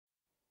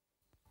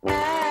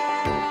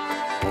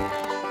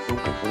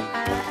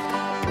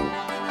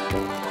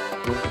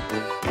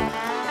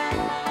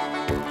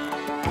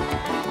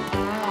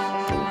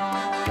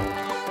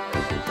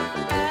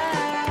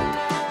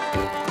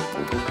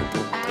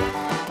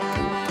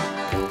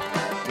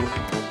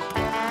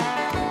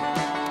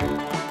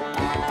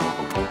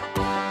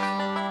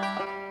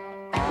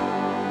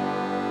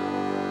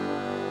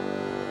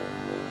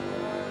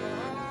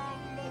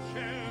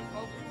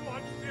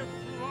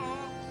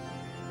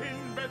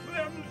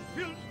comes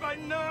fields by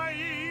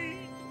night.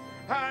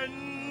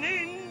 An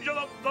angel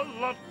of the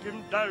Lord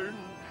came down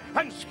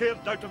and scared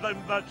out of them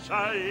that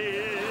side.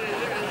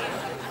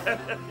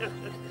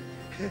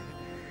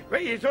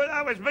 Wait, you thought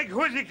that was big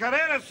Jose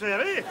Carreras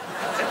there, eh?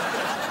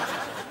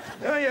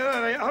 Oh, you're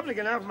all right. I haven't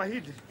gone off my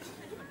head.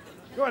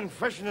 Going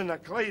fishing in the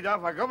Clyde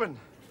off a gubbin.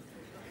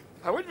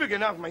 I would be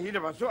going off my head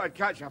if I thought I'd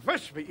catch a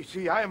fish, but you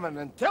see, I am an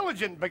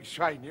intelligent big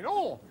swine, you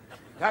know.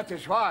 That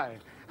is why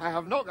I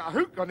have not got a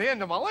hook on the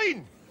end of my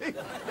line. You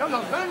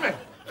understand me?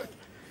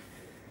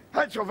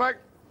 That's a fact.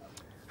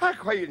 I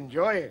quite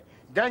enjoy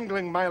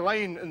dangling my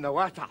line in the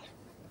water.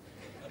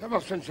 Ever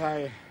since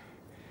I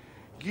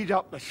gied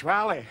up the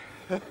swally.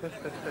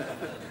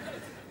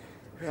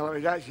 Well, it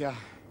was actually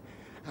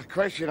a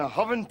question of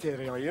having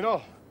really, you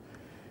know.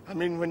 I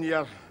mean, when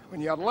your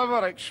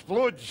liver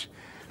explodes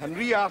and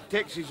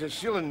re-artexes the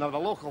ceiling of the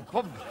local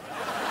pub,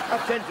 I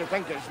tend to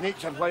think it's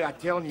nature's way of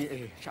telling you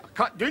to sort of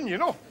cut down, you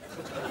know.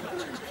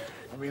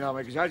 I mean, I'm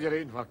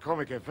exaggerating for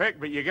comic effect,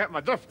 but you get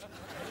my drift.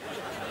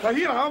 So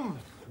here I am,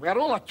 with a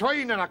roll of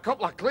twine and a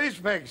couple of clay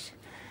pegs,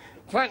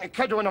 trying to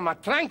kid one of my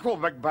tranquil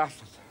big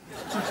bastards.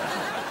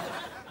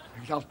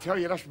 I'll tell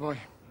you this, boy.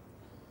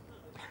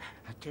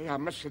 I tell you, I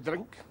miss the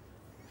drink.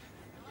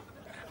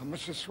 I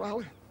miss the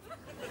swally.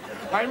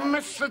 I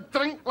miss the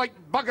drink like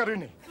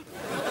buggeroony.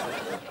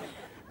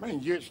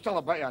 Mind you, it's still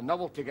a bit of a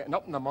novelty getting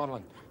up in the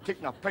morning,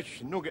 taking a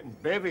piss and no getting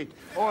bevied.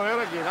 Oh, there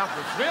again,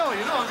 after the smell,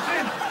 you know what I'm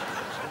saying?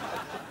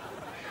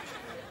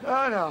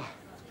 No.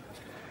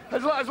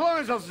 As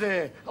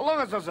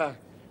long as there's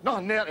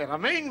nothing there to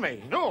remind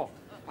me, you know,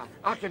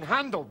 I can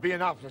handle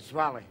being off the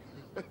swally.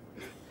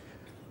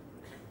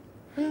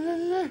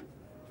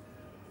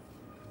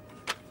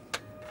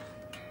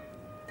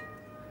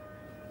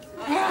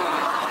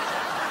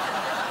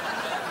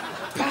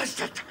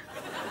 Bastard!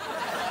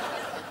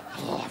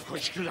 Oh, I've got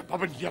to screw the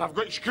bobbin here. I've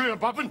got to screw the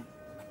bobbin.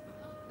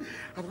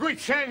 I've got to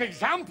set an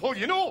example,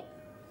 you know.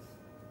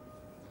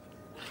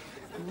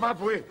 My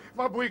boy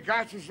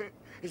Gatch is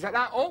at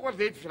that awkward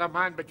age for a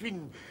man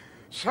between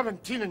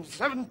 17 and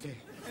 70.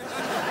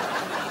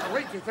 I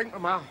like to think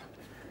of my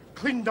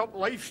cleaned-up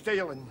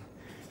lifestyle and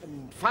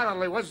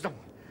fatherly wisdom,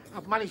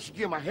 I've managed to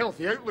give him a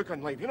healthy outlook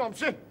on life, you know what I'm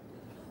saying?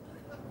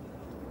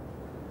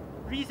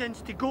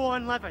 Reasons to Go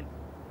On Living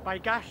by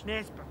RAB C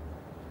NESBITT.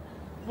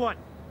 1.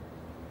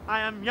 I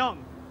am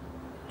young.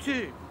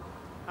 2.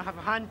 I have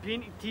a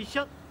hand-painted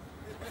t-shirt.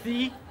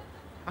 3.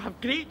 I have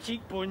great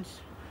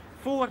cheekbones.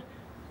 4.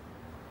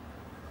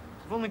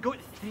 I've only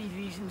got 3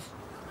 reasons.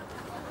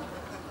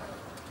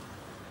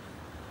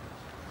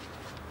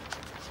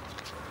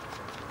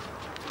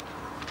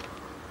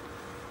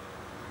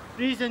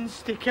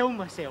 Reasons to kill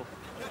myself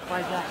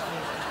by RAB C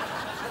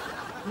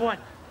NESBITT. 1.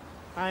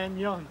 I am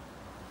young.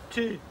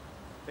 2.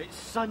 It's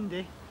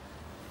Sunday.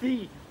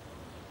 3.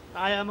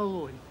 I am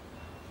alone.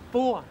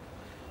 4.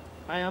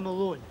 I am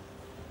alone.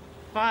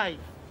 5.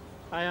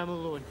 I am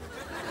alone.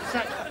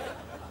 6.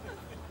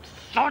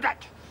 Sod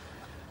it!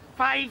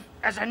 5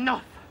 is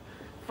enough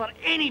for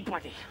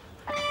anybody.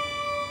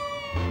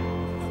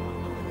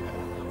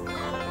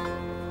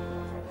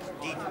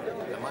 Deed.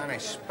 The man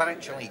is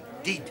spiritually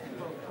deed.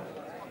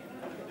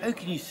 How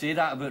can you say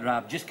that about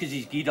Rab just because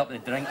he's geared up the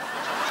drink?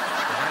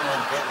 Hang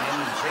on, getting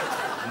in his it.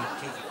 You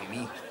take it from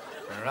me.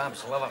 When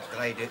Rab's liver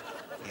dried out,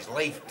 his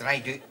life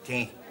dried out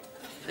too.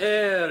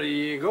 There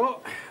you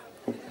go.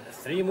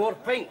 3 more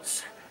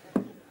pints.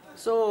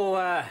 So,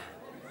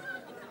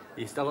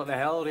 you still at the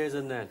hell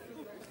raising then?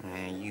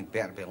 You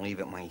better believe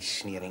it, my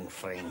sneering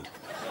friend.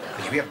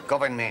 Because we're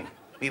government.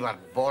 We were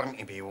born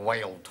to be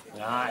wild.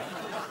 Aye.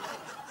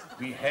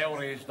 We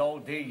hell-raised all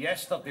day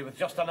yesterday with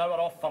just an hour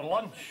off for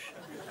lunch.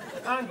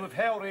 And we've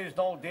hell-raised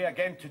all day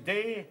again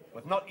today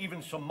with not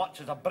even so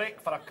much as a break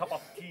for a cup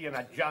of tea and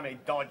a jammy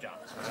dodger.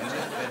 I'm just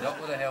fed up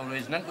with the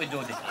hell-raising, ain't we,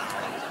 Dodie?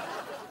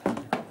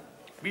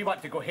 We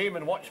want to go home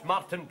and watch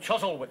Martin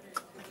Chuzzlewit.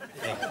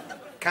 Hey,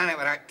 can't it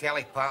without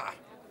telly, Pater?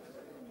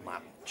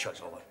 Martin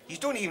Chuzzlewit. You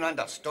don't even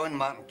understand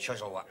Martin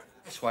Chuzzlewit.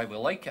 That's why we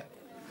like it.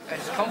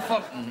 It's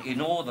comforting to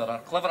know there are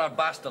cleverer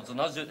bastards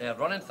than us out there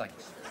running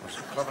things. There's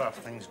cleverer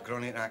things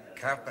growing out that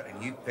carpet than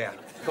you, Pert.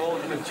 It's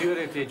called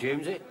maturity,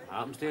 Jamesy.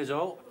 Happens to us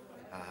all.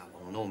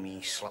 Well, no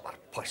me, slipper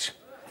puss.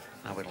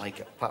 I would like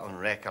it put on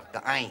record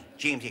that I,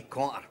 Jamesy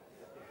Cotter,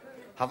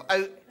 have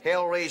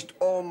out-hell-raised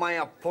all my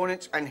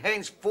opponents and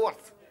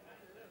henceforth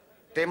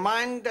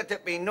demand that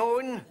it be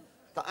known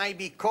that I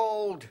be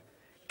called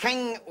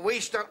King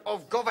Waster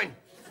of Govan.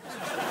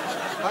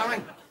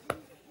 Darling,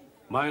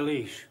 My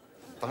liege.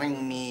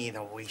 bring me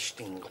the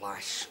wasting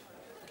glass.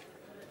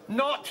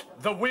 Not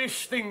the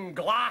wasting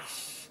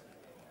glass.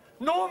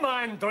 No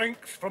man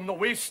drinks from the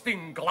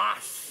wasting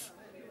glass.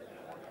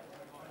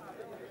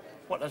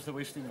 What is the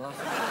wasting glass?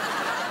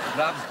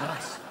 Rab's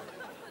glass.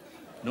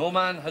 No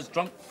man has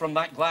drunk from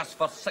that glass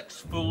for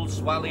 6 full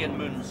Swallian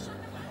moons.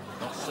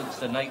 Not since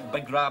the night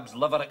Big Rab's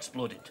liver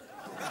exploded.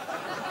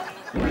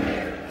 A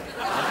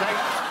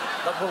night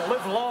that will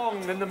live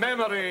long in the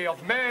memory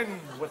of men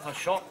with a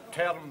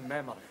short-term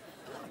memory.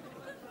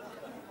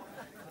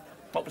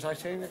 What was I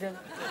saying again?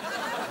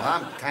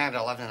 I'm tired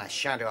of living in the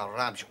shadow of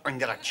Rab's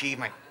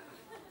underachievement.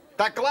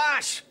 The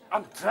glass!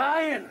 I'm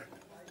trying.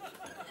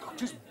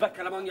 Just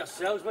bicker among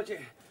yourselves, would you?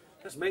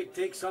 This might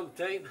take some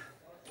time.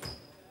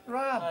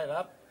 Rab. Hi,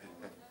 Rab.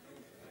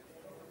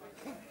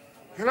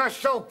 Can I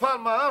still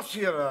park my arse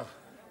here, or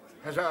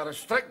is it a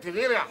restricted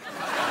area?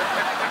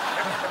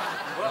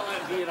 Well,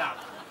 in here, Rab.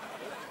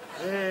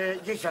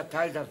 Just a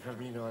tider for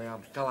me, no.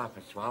 I'm still up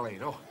at Swally, you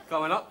know.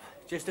 Coming up,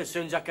 just as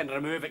soon as I can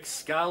remove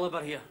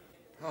Excalibur here.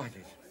 Oh, it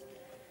is.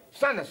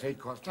 Stand aside,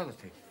 Cor, stand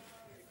aside.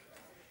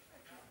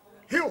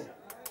 Heel!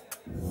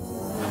 You've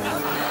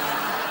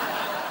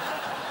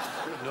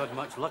not had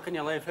much luck in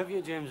your life, have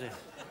you, Jamesy?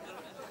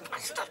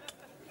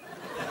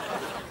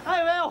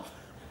 Aye, well,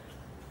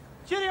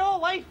 during all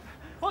life,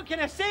 what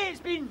can I say? It's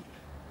been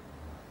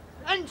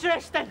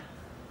interesting.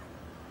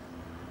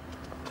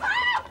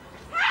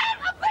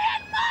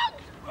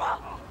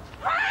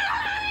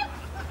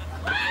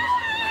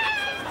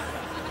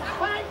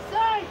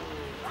 Taxi!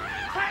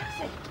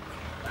 Taxi!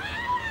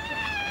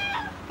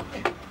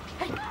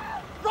 Hey,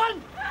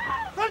 run!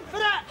 Run for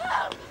that!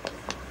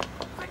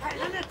 Hey,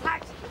 in the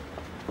taxi!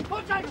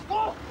 Go, James,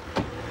 go!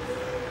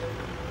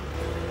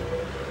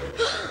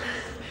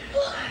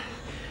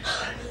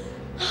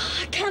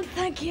 I can't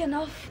thank you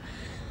enough.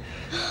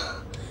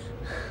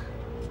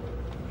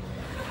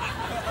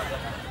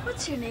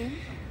 What's your name?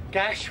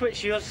 Gash,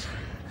 what's yours?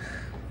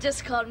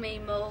 Just call me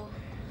Mo.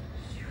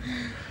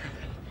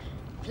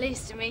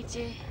 Pleased to meet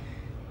you,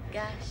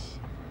 Gash.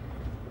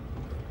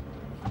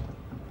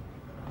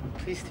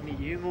 Pleased to meet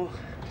you, Mo.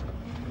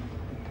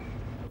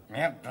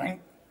 More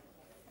drink.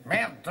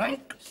 More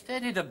drink.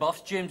 Steady the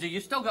buffs, Jamesy. You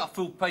still got a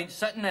full pint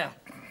sitting there.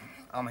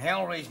 I'm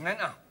hell raising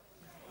into.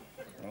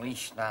 At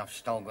least I've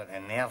still got the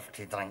nerve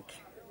to drink.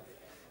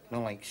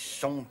 Not like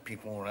some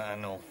people that I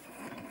know.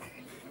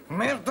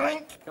 More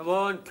drink? Come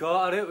on,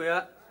 Cotter, out with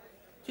it.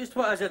 Just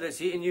what is it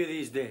that's eating you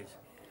these days?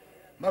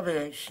 Maybe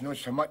it's not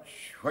so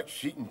much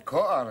what's eating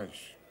Cotter as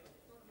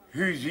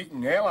who's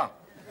eating Ella.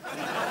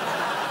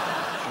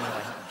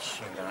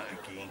 Say that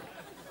again.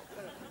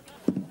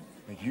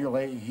 Would you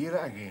like to hear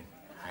it again?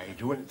 I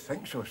don't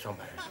think so,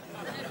 somehow.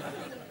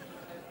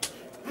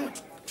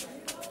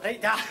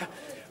 Right, Dad.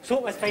 So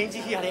what finds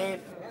you here,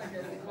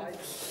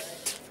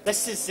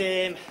 this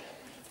is,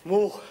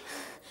 Mo.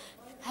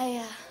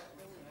 Hiya.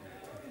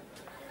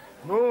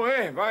 No,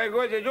 eh? By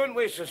God, you don't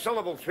waste the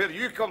syllables where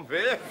you come from,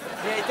 eh?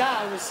 Yeah,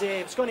 Dad, I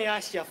was going to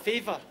ask you a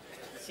favour.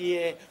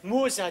 See,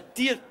 Mo's a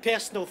dear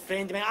personal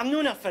friend of mine. I've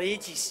known her for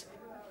ages.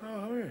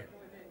 Oh, eh?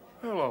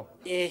 Hello.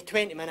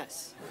 20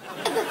 minutes.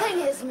 The thing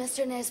is,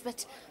 Mr.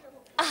 Nesbitt,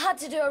 I had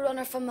to do a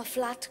runner from my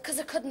flat because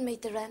I couldn't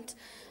meet the rent.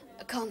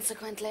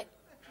 Consequently,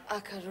 I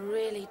could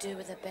really do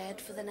with a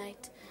bed for the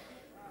night.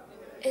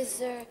 Is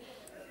there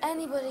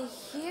anybody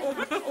here?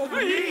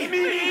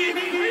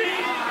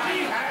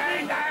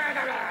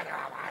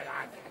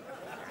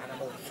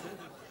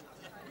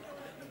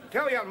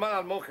 Tell your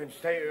man Mo can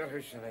stay at your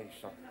house tonight,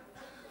 son.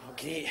 Oh,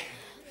 great.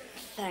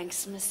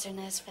 Thanks, Mr.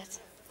 Nesbitt.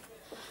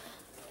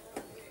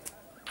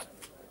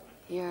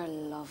 You're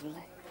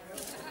lovely.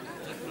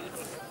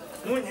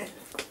 Morning.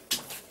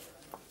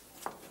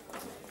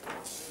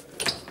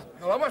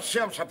 Well, I must say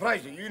I'm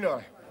surprised at you,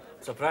 Nora.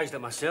 Surprised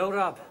at myself,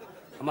 Rab.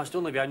 I must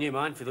only be a new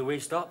man for the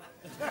waist up.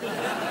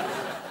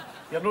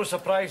 You're no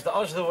surprised at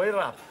us, though, eh,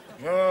 Rab?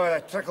 No,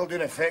 the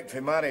trickle-down effect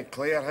for Mary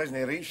Claire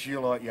hasn't reached you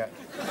lot yet.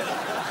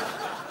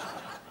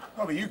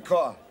 How about you,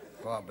 Cotter?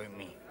 What about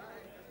me?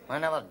 I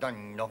never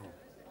done nothing.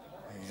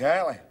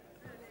 Exactly.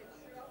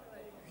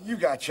 You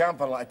got a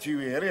champer like a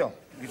two-way aerial.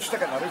 You could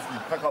stick it in the roof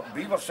and pick up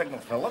beaver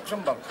signals for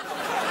Luxembourg.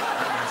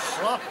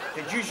 Slut,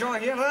 did you all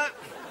hear that?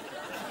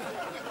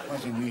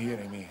 Listen, you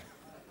hearing me?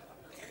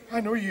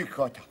 I know you,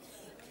 Cotter.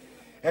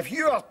 If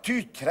you are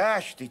too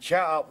trash to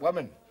chat up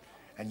women,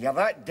 and you're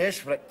that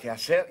desperate to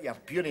assert your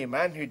puny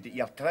manhood that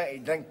you're trying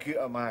to drink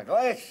out of my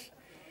glass,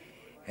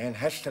 then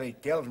history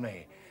tells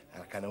me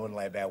there can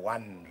only be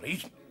one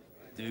reason.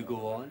 Do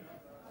go on.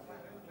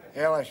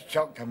 Ella's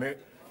chucked him out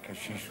because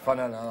she's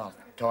funning another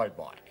toy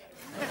boy.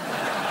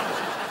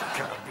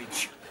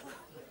 Garbage.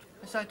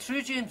 Is that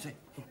true, Jamesy?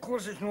 Of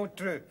course it's not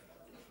true.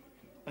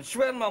 I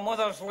swear on my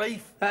mother's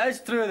life. That is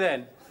true,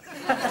 then.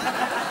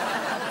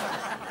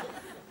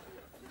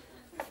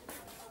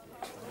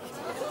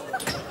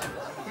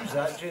 Who's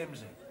that,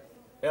 Jamesy?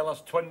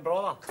 Ella's twin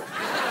brother.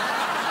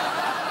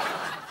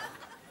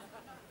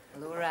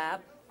 Hello,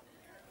 Rab.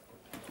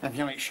 If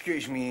you'll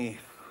excuse me,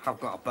 I've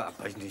got a bit of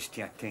business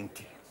to attend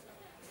to.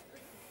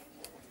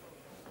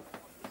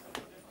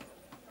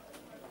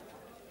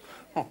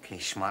 OK,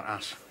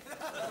 smartass.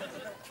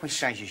 What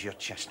size is your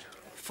chest?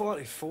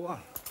 44.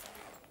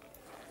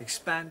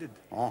 Expanded.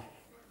 Oh.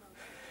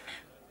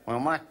 Well,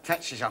 my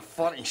tits is a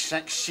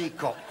 46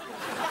 C-cup.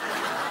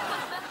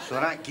 So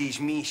that gives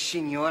me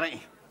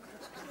seniority.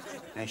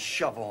 Now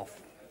shove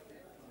off.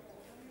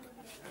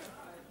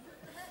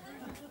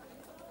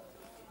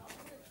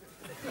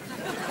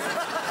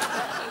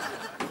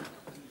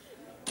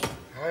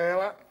 Hi,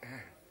 Ella.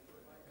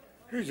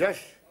 Who's this?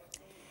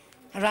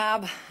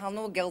 Rab, I'll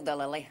no gild the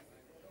lily.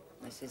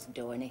 This is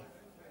Donny.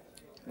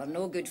 We're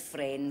no good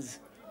friends.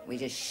 We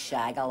just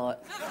shag a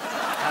lot.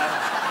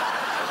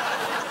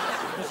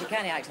 Because you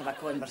can't actually have a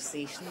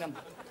conversation with him.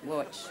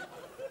 Watch.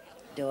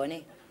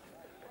 Donny.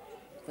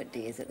 What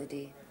day is it the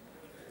day?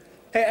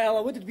 Hey,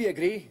 Ella, what did we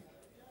agree?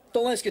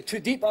 Don't let's get too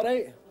deep, all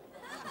right?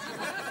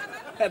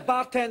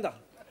 Bartender,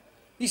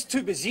 these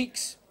two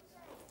baziques.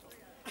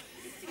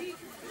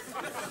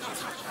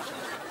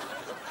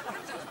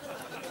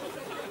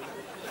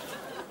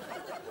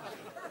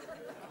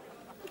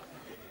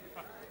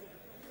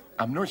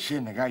 I'm not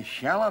saying the guy's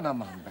shelling a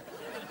man, but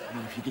I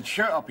mean, if you could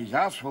shut up his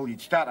asshole,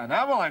 you'd start an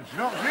avalanche, you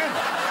know what I'm saying?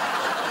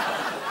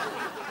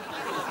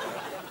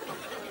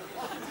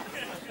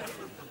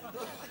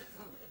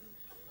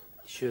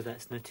 Sure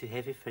that's not too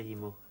heavy for you,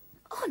 Mo?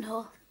 Oh,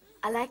 no.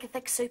 I like a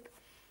thick soup.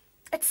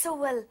 It's so,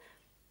 well,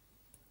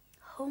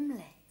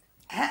 homely.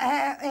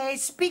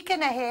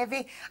 Speaking of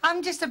heavy,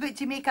 I'm just about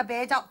to make a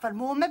bed up for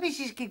Mo. Maybe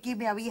she could give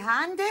me a wee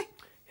hand, eh?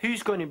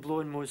 Who's going to blow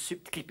in Mo's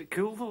soup to keep it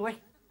cool, though, eh?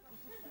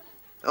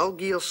 I'll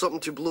give you something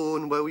to blow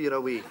on while you're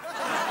away.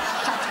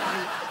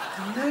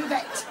 Move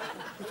it.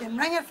 You can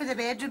ring her for the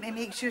bedroom to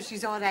make sure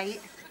she's all right.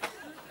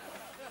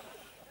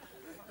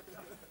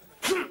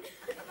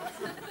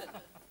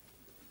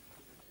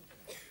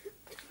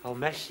 I'll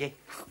miss you.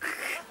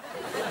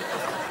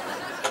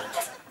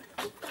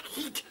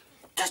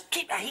 Just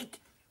keep the heat.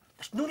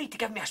 There's no need to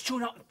give me a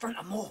showing up in front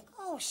of Mo.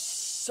 Oh,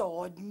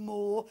 sod,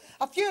 Mo.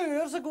 A few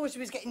hours ago she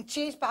was getting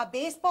chased by a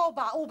baseball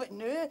bat. Oh, but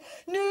now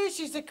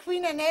she's the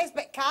Queen of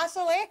Nesbitt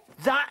Castle, eh?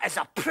 That is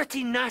a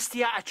pretty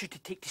nasty attitude to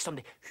take to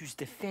somebody who's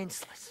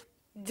defenceless.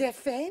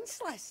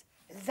 Defenceless?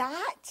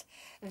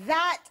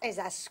 That is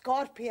a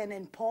scorpion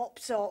in pop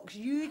socks.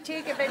 You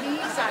take it from me,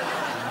 son.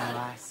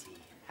 Oh,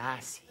 I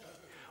see.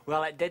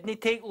 Well, it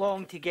didn't take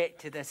long to get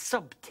to the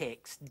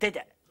subtext, did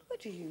it? What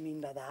do you mean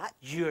by that?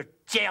 You're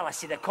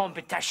jealous of the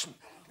competition.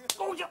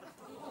 Oh, you're...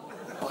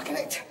 Look at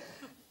it.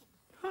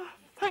 Oh,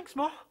 thanks,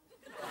 Ma.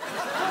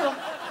 Well,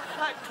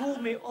 that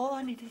told me all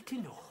I needed to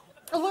know.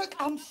 Look,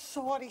 I'm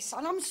sorry,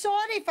 son. I'm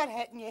sorry for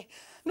hitting you.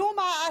 No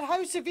matter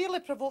how severely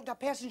provoked, a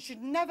person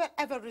should never,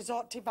 ever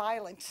resort to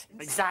violence.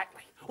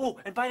 Exactly. Oh,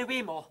 and by the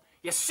way, Ma,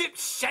 your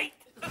soup's shite.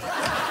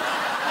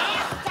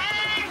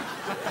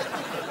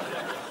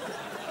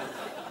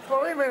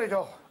 Well, wait a minute,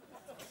 though.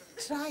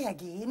 Try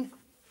again.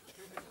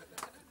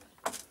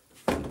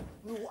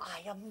 No,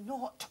 I am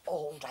not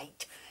all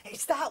right.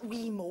 It's that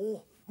wee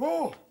Mo.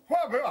 Oh,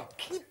 what about her?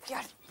 Keep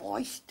your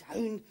voice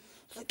down.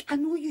 Look, I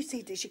know you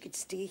said that she could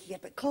stay here,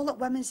 but call it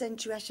women's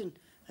intuition.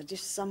 There's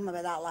just something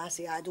about that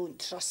lassie I don't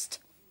trust.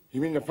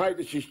 You mean the fact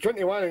that she's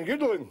 21 and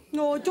good looking?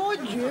 No,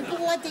 don't you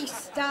bloody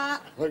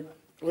start.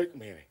 Look,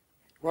 Mary,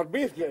 we're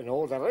both getting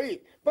older,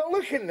 right? But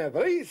look on the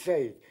bright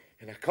side.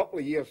 In a couple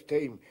of years'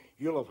 time,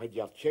 you'll have had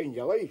your change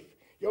of life.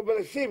 You'll be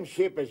the same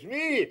shape as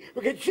me.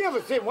 We can share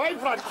the same wife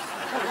front.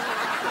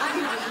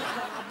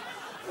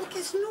 Look,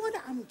 it's not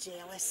that I'm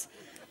jealous,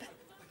 but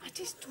I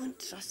just don't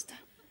trust her.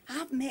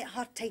 I've met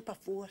her type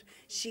before.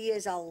 She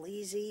is a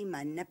lazy,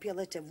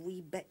 manipulative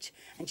wee bitch,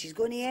 and she's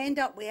going to end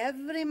up with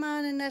every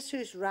man in this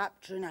house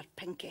wrapped round her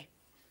pinky.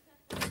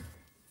 Mrs.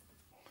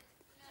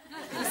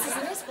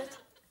 Nesbitt,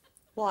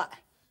 What?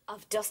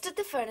 I've dusted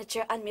the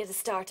furniture and made a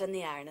start on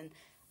the ironing.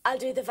 I'll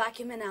do the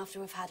vacuuming after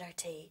we've had our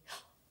tea.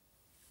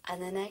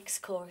 And the next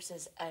course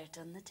is out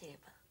on the table.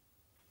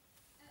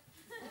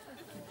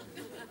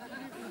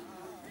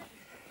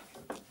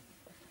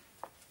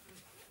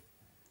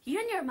 You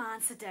and your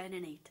man sit down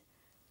and eat.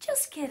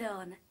 Just get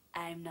on.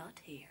 I'm not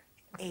here.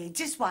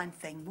 Just one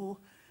thing, Mo.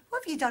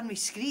 What have you done with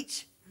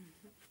Screech?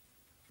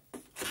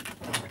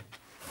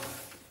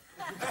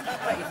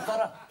 Pretty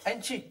thorough,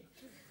 ain't she?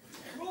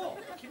 Mo,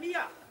 come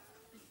here.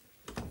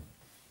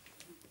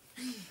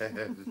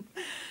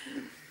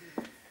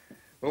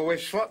 Will we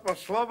slip or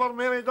slobber,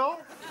 Mary doll?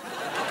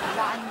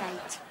 One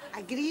night.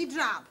 Agreed,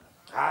 Rab?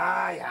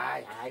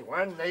 Aye,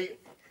 one night.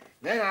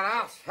 Then her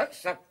ass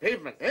hits the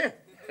pavement, eh?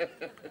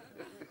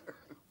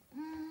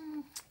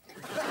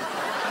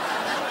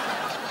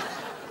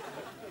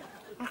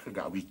 I could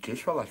get a wee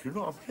taste for this, you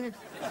know what I'm saying?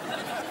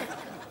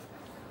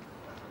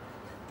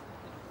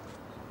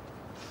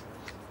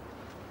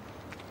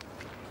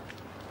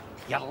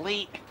 You're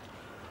late.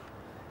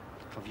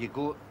 Have you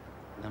got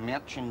the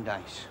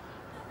merchandise?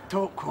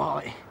 Top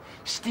quality,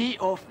 state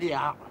of the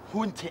art,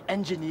 honed to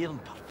engineering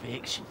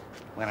perfection.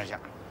 Where is it?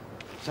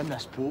 It's in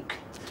this poke.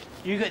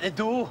 You got the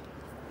dough?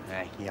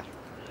 Here.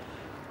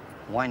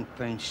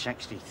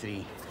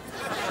 £1.63.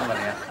 Some of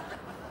there.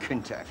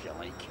 Count it if you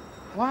like.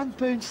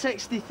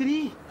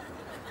 £1.63?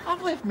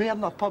 I've left more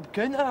than a pub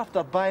counter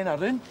after buying a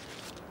room.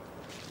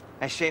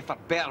 I say for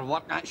better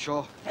work, that's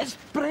all. It's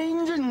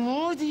brined and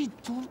loaded.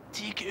 Don't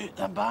take it out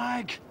the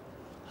bag.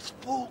 There's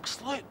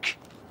folks, look.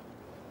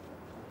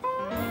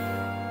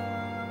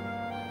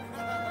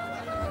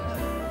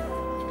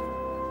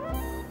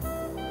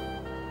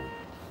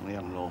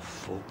 They're no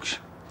folks.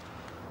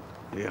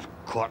 They're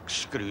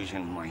corkscrews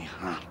in my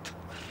heart.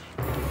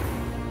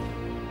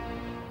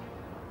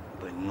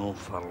 But no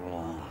for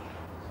long.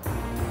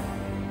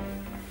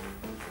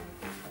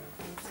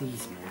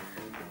 Please, Mum.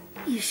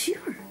 You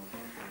sure?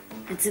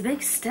 It's a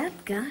big step,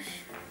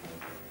 Gash.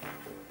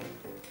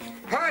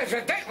 It's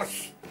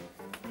ridiculous.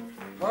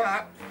 All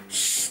that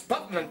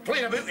spitting and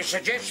playing about with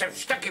suggestive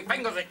sticky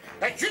fingers, it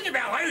shouldn't be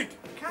allowed.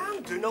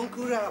 Calm down,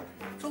 Uncle Rab.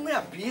 It's only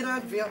a beer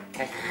advert. Is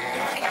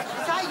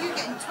that you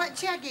getting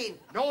twitchy again?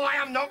 No, I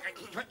am not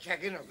getting twitchy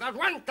again. If there's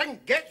one thing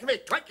gets me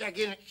twitchy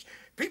again, it's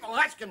people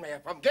asking me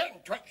if I'm getting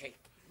twitchy.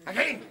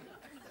 Again.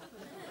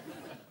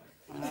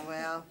 Oh,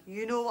 well,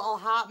 you know what'll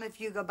happen if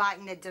you go back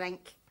in the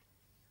drink.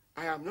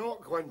 I am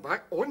not going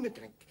back on the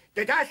drink.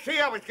 Did I say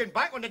I was going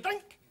back on the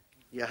drink?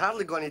 You're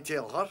hardly going to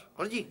tell her,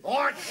 are you?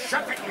 Oh,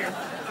 shut it, you.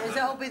 Because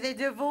it'll be the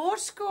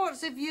divorce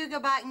courts if you go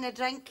back in the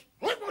drink.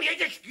 Look, will you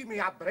just give me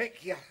a break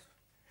here?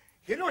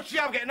 You know, see,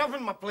 I've got enough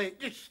on my plate.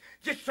 Just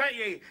try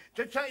to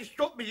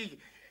stop me.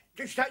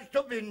 Just try to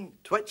stop me.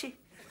 Twitchy?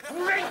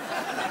 Right.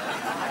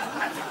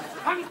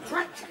 I'm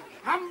twitchy.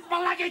 I'm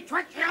bloody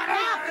twitchy.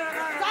 Stop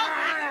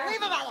it!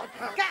 Leave it alone.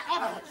 Get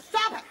off it.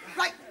 Stop it.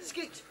 Right,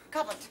 Scooch,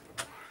 covered.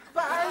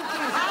 But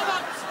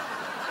Covered.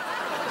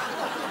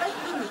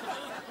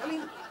 I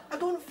mean, I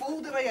don't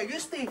fold the way I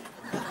used to.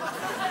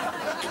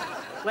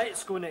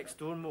 Let's go next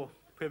door, Mo,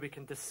 where we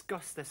can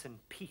discuss this in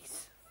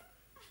peace.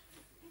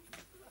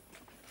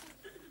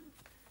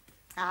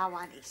 I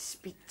want to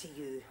speak to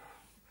you.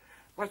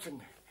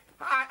 Listen,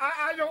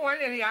 I don't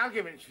want any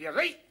arguments here,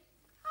 right?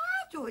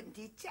 I don't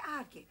need to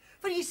argue.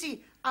 For you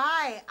see,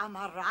 I am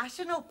a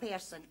rational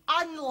person,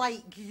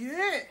 unlike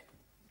you.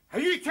 Are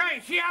you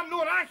trying to say I'm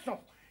not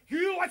rational?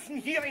 You listen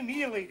here to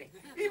me, lady.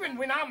 Even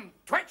when I'm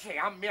twitchy,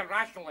 I'm more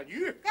rational than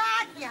you.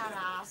 God, your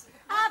ass.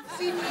 I've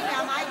seen me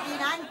a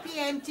migraine and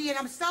PMT, and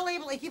I'm still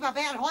able to keep a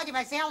better hold of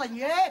myself than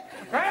you. Hey,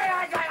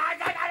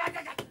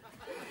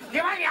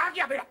 you want to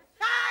argue about it?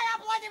 I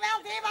bloody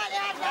well do, but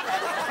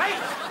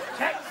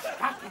Hey,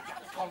 stop it, you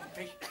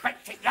tom-faced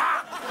twitchy,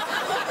 yeah!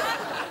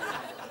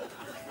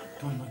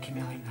 Don't look at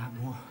me like that,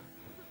 Mo.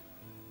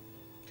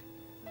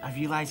 I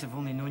realise I've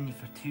only known you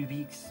for 2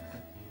 weeks,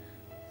 but...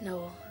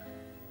 No,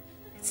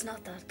 it's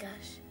not that,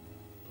 Gash.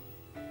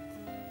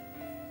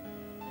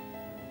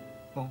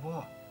 Well,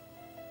 what?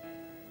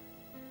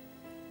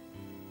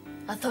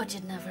 I thought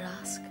you'd never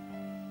ask.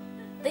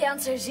 The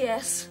answer's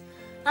yes.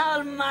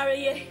 I'll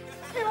marry you.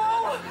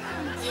 No!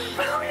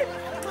 Hey,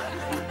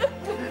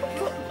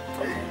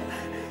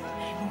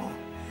 Mo.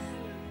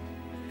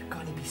 You're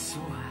gonna be so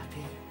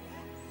happy.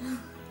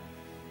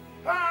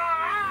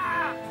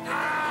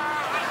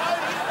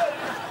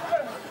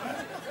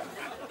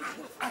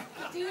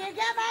 Do you give in,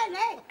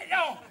 eh?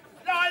 No,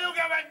 I don't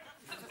give in.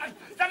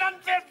 It's an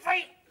unfair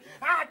fight.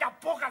 I had a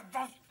poker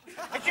first.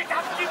 I should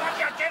have seen what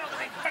your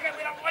gentleman stick it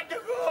where I want to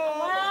go.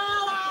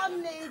 Well,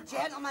 I'm the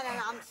gentleman and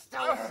I'm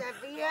still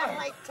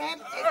severely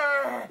tempted.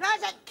 Now,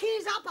 is it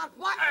keys up or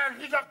what?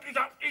 Keys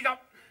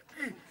up.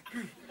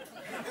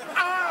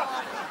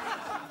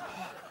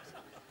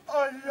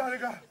 Oh, you gotta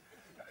go.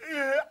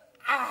 Yeah.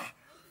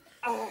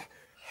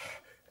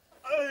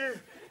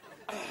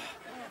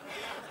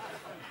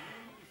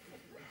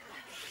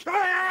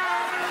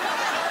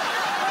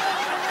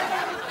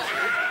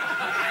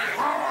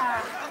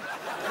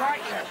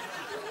 Right,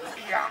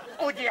 yeah,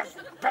 odious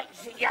bitch,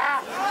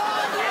 yeah.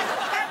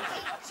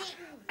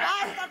 Cheating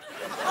bastard!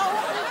 I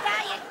hope you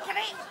die in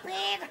great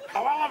pain.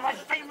 Oh, well, if I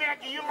stay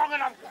married to you long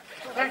enough.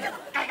 Is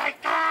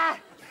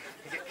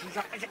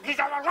it keys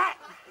up or what?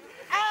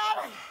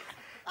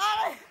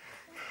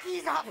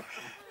 Keys up.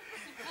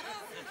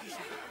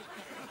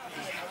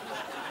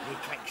 You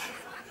tricks.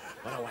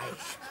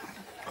 Otherwise,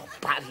 I'll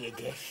bury you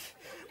this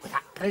with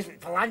that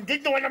present for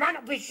Landino on the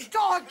mantelpiece.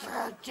 Don't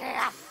you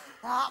dare!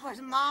 That was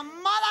my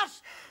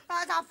mother's.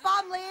 That's a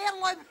family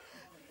heirloom.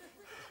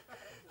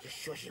 Just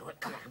shows you what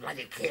kind of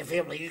bloody care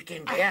family you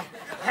can be, eh?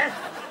 Huh?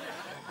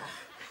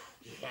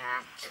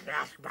 Yeah,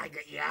 trash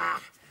maggot, yeah.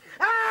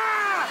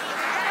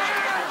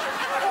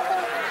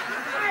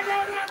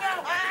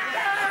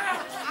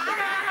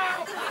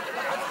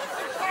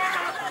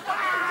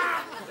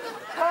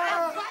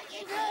 What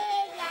you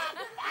doing,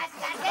 you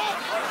bastard?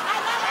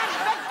 Another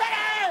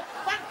victory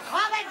for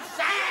common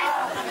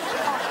sense!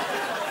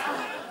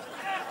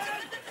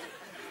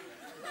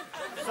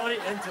 Sorry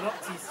to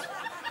interrupt you,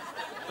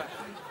 but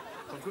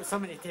I've got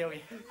something to tell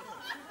you.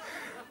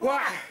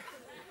 What?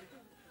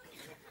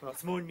 Well,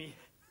 it's Mo and me.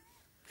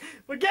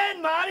 We're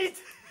getting married!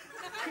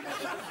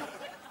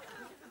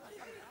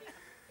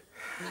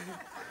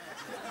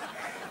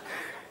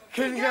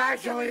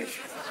 Congratulations.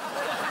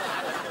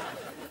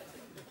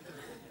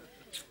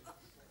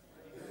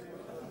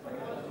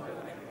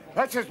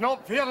 This is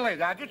not fair,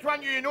 lady. I just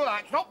want you to know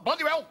that. It's not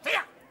bloody well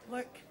fair.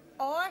 Look,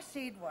 all I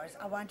said was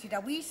I wanted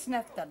a wee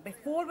snifter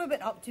before we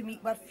went up to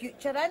meet our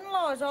future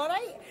in-laws, all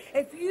right?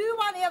 If you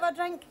want to have a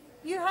drink,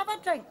 you have a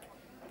drink.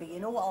 But you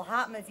know what'll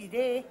happen if you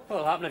do?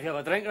 What'll happen if you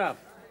have a drink, Rab?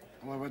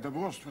 Well, we're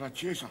divorced for a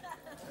chaser.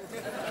 I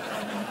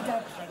need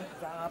a drink,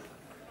 Rab.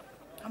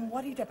 I'm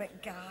worried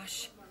about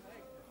Gash.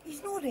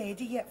 He's not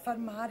ready yet for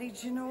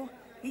marriage, you know.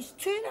 He's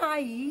too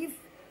naive.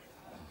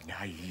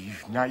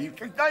 Naive.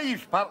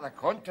 Naive's part of the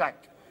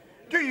contract.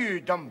 Do you,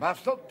 dumb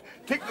bastard,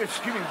 take the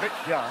scheming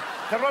bitch here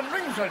to run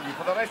rings on you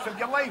for the rest of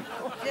your life?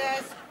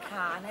 Just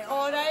can it,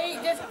 all right?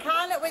 Just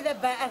can it with a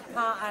bit of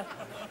patter.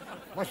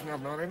 Listen here,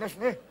 Mary,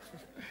 listen, eh?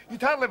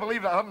 You'd hardly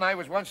believe that her and I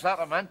was once that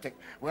romantic.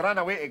 We ran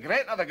away to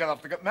Gretna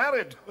together to get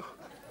married.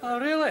 Oh,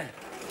 really?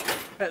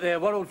 At the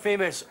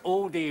world-famous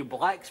oldie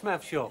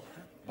blacksmith shop?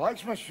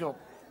 Blacksmith shop?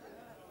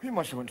 We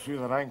must have went through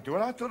the wrong door.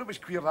 I thought it was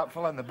queer that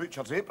fella in the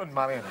butcher's apron,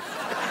 Marion.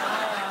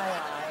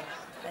 Aye.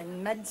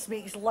 And mince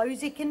makes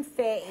lousy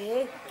confetti,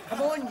 eh?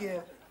 Come on,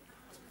 you.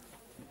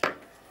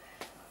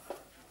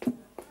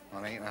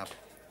 All right, Rab.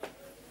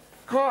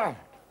 Carter!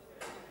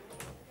 I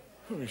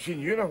haven't seen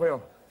you in a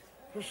while.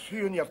 Just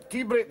you and your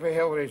tea break for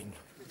hell raising.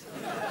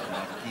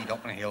 I'm teed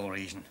up in hell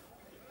raising.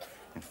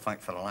 In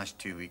fact, for the last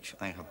 2 weeks,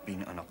 I have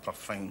been on a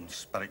profound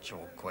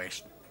spiritual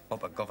quest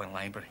up at Govan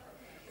Library.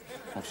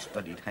 I've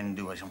studied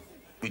Hinduism,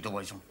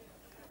 Buddhism,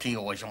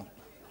 Taoism.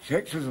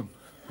 Sexism.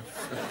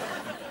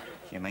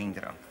 You mind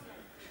it?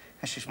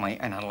 This is my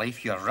inner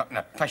life you're ripping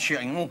a piss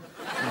out, you know.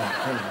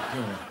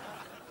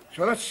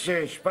 So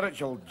this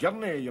spiritual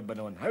journey you've been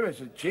on, how has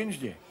it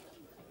changed you?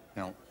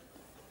 Well,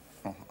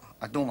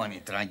 I don't want to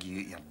drag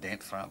you out your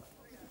depth, Rab.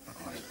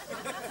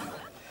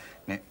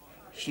 Now,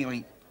 see,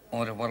 like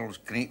all the world's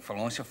great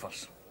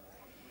philosophers,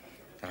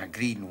 they're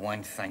agreed in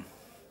one thing.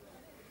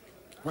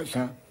 What's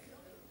that?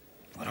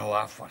 We're all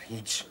after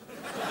heads.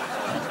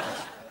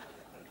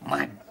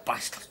 Mad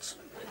bastards.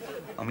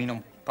 I mean,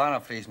 I'm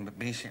paraphrasing, but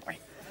basically,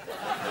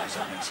 that's a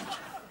message.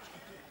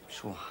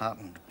 So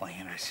heartened by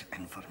this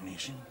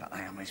information that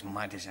I am as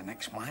mad as the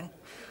next man,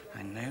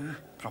 I now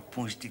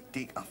propose to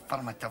take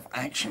affirmative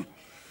action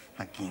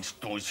against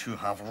those who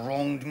have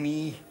wronged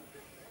me.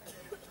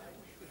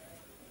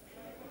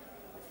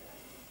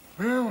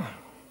 Well,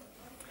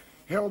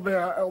 it'll be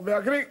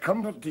a great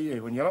comfort to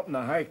you when you're up in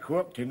the High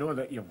Court to know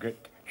that you've got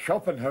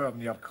Schopenhauer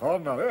in your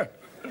corner, eh?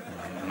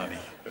 Maybe.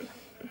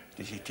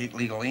 Does he take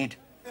legal aid?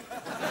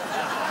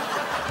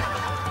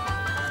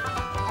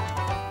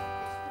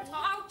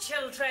 Oh,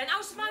 children,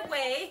 out of my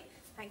way.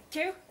 Thank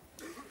you.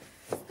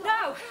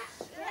 No.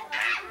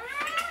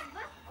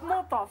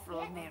 More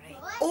bottle, Mary.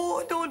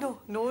 Oh,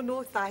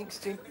 no, thanks,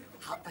 Jane.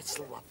 That's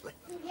lovely.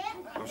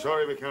 I'm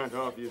sorry we can't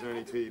offer you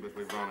any tea, but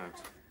we've run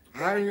out.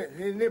 Aye,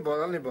 no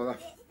bother.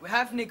 We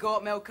haven't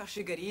got milk or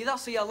sugar either,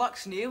 so your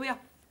luck's new with you.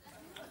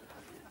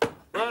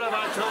 What have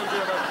I told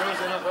you about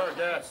closing up our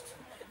guests?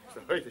 It's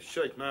the height of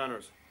shite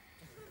manners.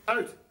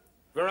 Out!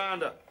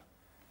 Veranda!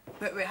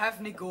 But we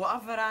haven't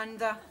got a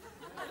veranda.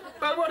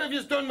 Well, what have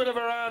you done with the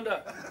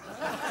veranda?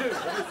 Dude,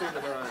 have you seen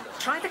the veranda?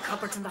 Try the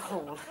cupboard in the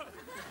hall.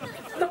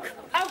 Look,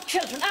 out,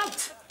 children,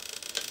 out!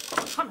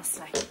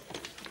 Honestly.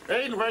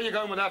 Aiden, where are you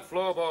going with that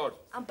floorboard?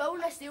 I'm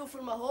bound to steal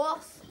from my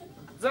horse.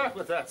 Is that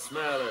what that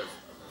smell is?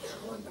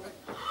 Let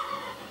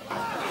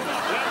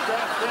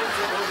that thing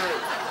to the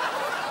roof.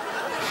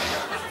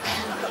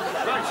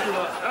 Right, you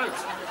lot, out!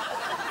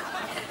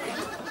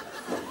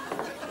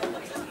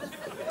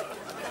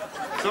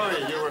 Sorry,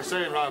 you were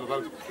saying, Rob,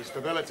 about the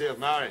stability of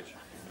marriage.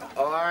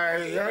 Oh,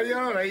 yeah,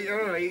 you're all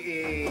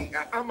right.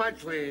 I'm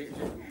actually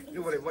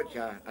not very much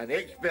an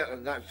expert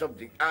on that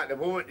subject at the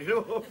moment, you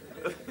know.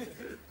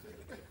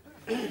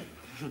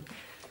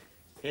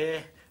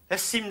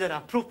 This seemed an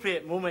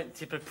appropriate moment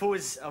to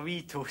propose a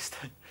wee toast.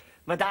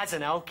 My dad's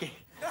an alky,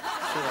 so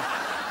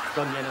I've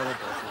done you another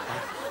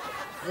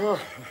bottle.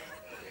 Oh,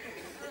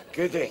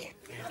 goody.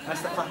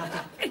 Mr.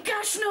 Flaherty.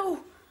 Gosh, no!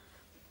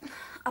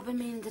 I've been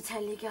meaning to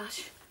tell you,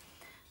 Gosh.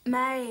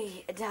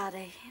 My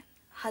daddy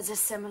has a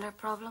similar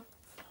problem.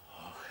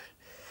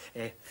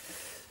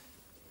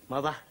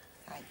 Mother.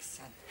 Thanks,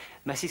 son.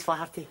 Mrs.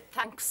 Flaherty.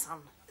 Thanks, son.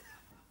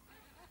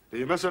 Do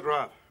you miss it,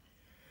 Rob?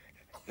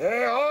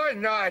 Oh,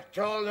 not at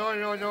all.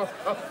 No.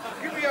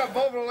 Give me a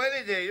bubble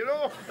any day, you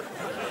know.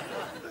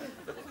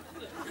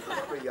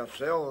 For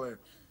yourself.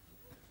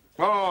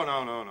 Oh,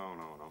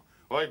 no.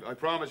 I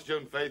promised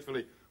June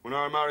faithfully when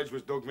our marriage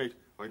was dug meat,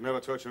 I'd never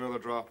touch another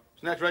drop.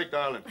 Isn't that right,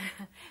 darling?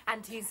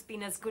 And he's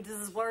been as good as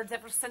his word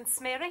ever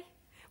since, Mary.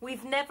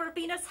 We've never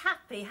been as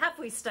happy, have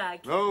we,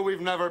 Stag? No,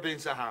 we've never been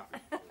so happy.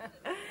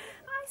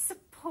 I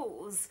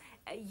suppose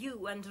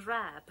you and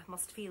Rab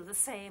must feel the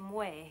same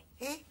way.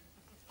 Eh?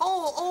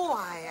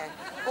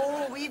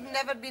 We've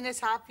never been as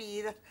happy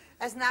either.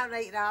 Isn't that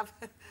right, Rab?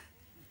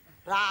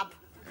 Rab.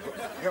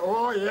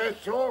 Oh,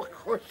 yes, of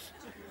course.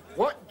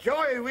 What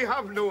joy we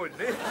have known,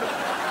 eh?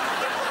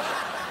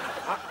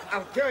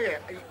 I'll tell you,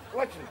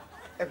 listen,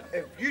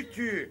 if you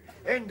two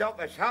end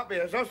up as happy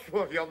as us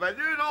four, you'll be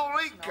doing all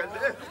right, kid.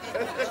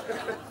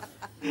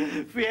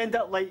 If we end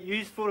up like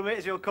yous 4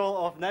 minutes, we'll call it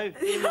off now.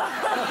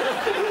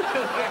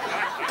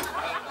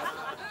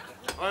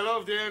 I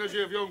love the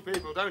energy of young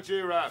people, don't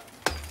you, Rab?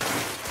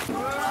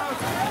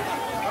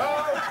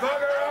 Oh,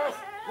 bugger off!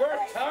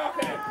 We're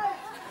talking!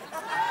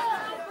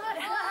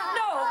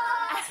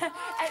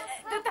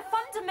 No, the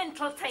fun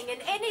fundamental thing in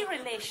any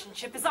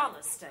relationship is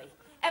honesty.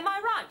 Am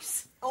I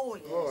right? Oh,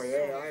 yes. Oh,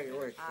 yeah, I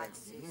always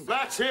think.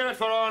 Let's hear it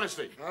for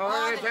honesty.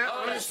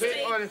 Honesty,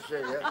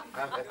 yeah.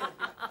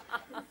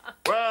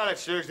 Well,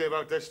 it's usually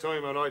about this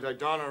time of night I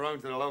don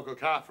around to the local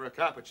cafe for a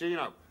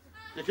cappuccino.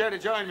 You care to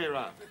join me,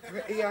 Ram?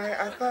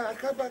 Yeah, I got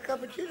a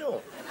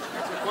cappuccino.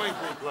 It's a quaint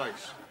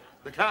place.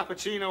 The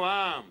Cappuccino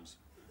Arms.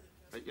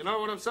 You know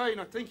what I'm saying?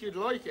 I think you'd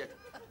like it.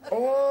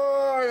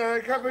 Oh,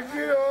 the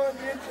cappuccino.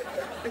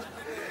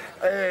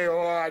 Hey,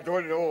 oh, I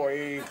don't know,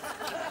 eh?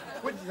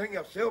 What do you think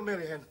yourself,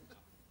 Mary Hen?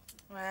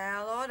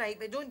 Well, all right,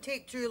 but don't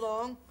take too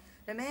long.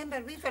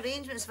 Remember, we've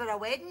arrangements for a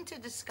wedding to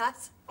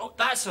discuss. Oh,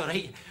 that's all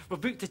right. We've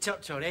booked the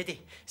church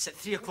already. It's at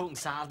 3 o'clock on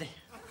Saturday.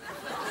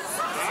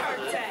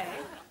 Saturday?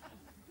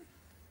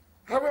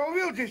 Well,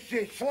 we'll just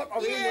say slip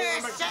away.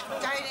 Yeah, sit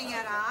down in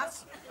your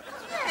arse.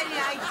 Any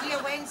idea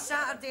when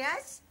Saturday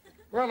is?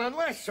 Well,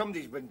 unless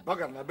somebody's been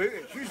buggering about,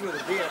 it's usually the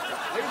day after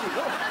Friday,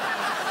 no?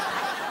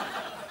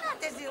 That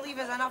doesn't leave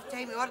us enough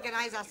time to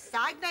organise a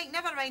stag night,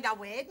 never mind a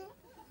wedding.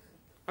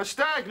 A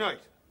stag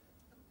night?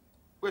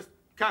 With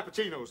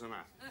cappuccinos and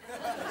that?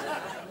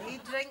 No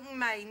drinking,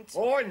 mind.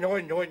 Oh, no,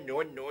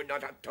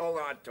 not at all,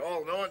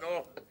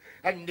 no.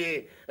 And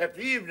if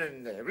the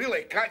evening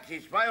really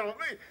catches fire,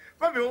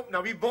 maybe open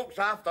a wee box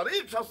after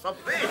 8 or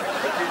something.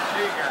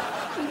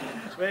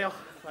 Well,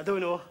 I don't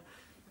know.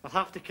 I'll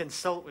have to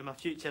consult with my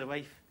future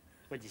wife.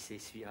 What do you say,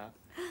 sweetheart?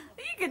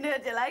 You can do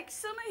what you like,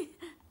 sonny.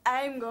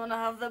 I'm gonna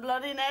have the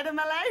bloody night of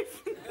my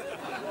life.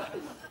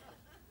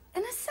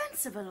 In a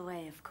sensible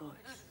way, of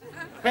course.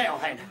 Well,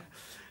 then,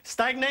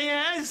 stag night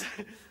it is.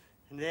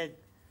 And then,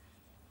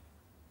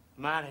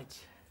 marriage.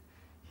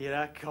 Here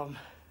I come.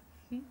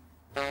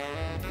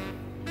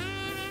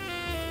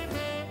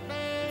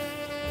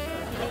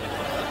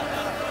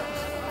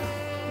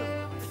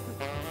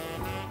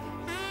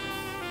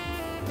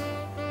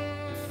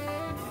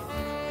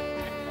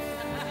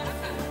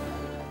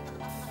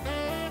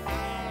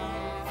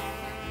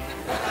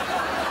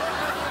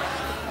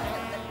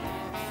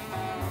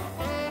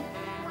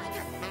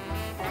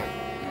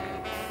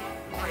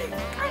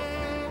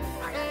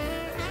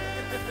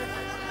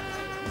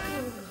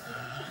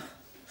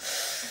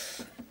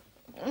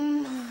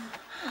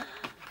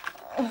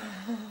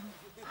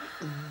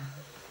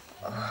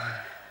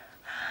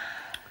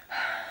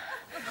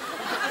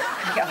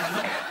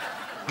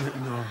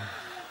 No.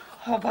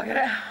 Oh, bugger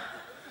it.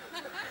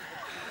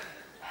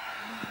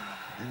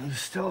 You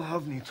still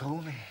haven't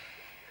told me.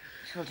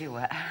 Told you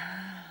what?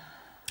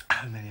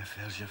 How many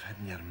affairs you've had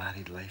in your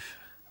married life?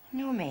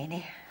 No many.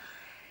 In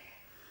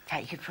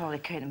fact, you could probably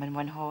count them in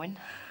one horn.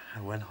 A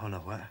one on a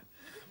what?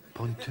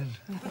 Pontoon?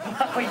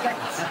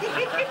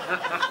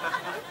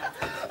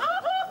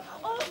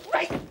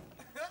 Right.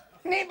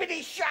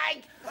 Nobody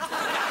shag.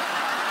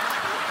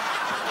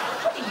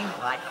 What do you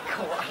want,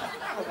 Court?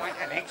 I want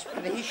an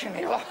explanation,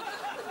 Ella.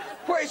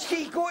 What has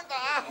he got that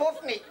I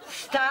haven't?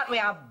 Start with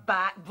a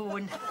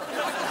backbone.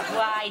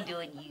 Why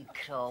don't you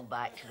crawl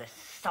back to the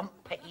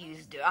sump it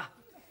used to?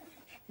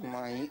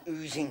 My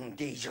oozing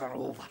days are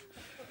over.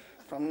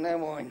 From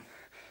now on,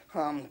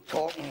 I'm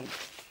talking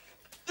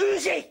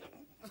oozy.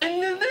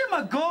 In the name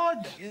of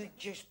God! You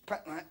just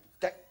put that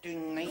dick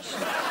down nice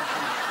and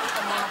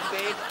on my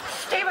bed.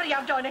 Stay where you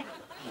have done it.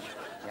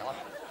 Ella,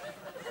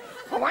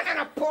 I want an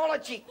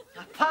apology.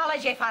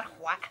 Apology for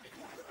what?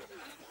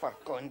 For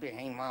going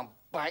behind my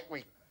back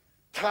with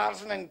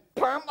Tarzan and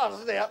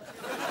Pampers there.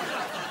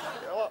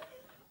 Ella,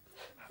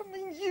 I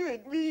mean, you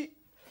and me,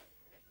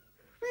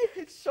 we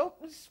had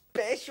something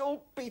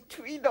special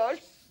between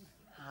us.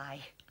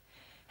 Aye.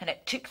 And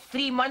it took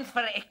 3 months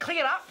for it to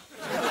clear up.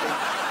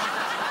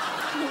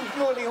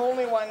 You're not the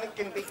only one that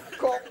can be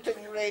cocked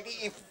and ready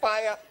to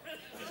fire.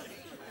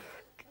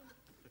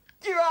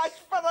 You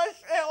asked for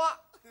this, Ella.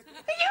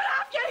 You're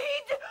off your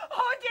head!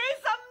 Oh, do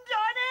something,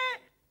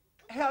 Johnny!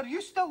 Hey, are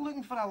you still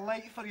looking for a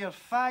light for your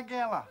fag,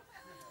 Ella?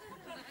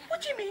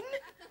 What do you mean?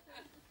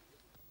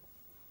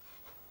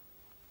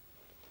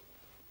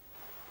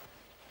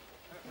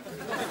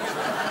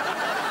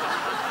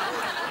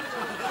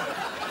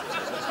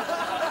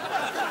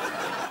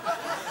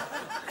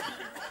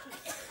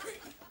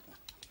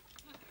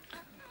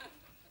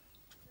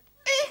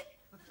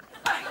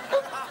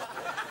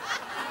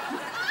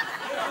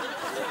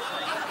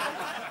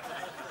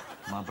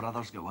 My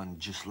brother's got one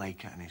just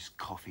like it on his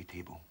coffee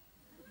table.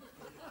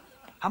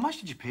 How much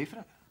did you pay for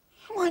it?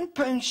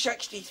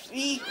 £1.63.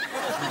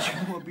 Would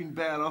you have been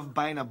better off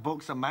buying a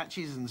box of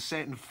matches and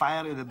setting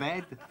fire to the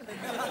bed?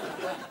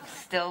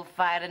 Still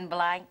firing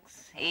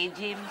blanks, eh,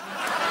 James?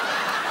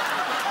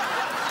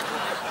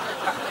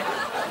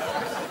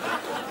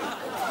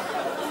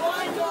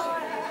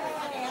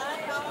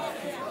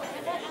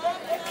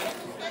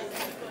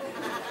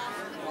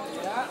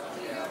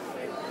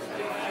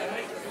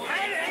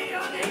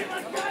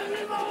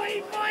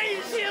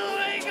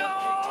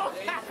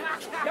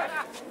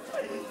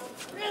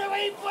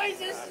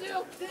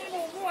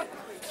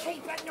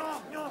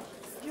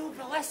 No,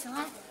 but listen,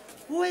 huh?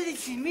 What did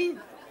she mean?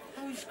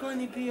 I was going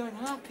to be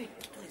unhappy.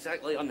 Not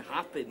exactly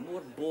unhappy,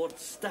 more bored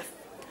stiff.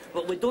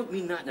 But we don't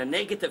mean that in a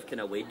negative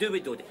kind of way, do we,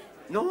 Dodie?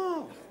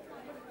 No.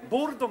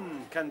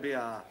 Boredom can be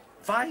a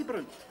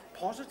vibrant,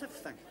 positive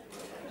thing.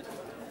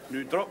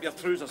 Now drop your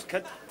trousers,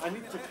 kid. I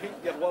need to paint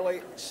your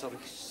willy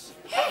cerise.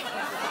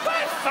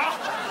 I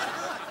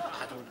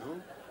don't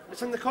know.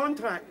 It's in the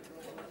contract.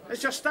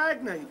 It's your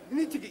stag night. You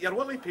need to get your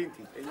willy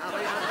painted.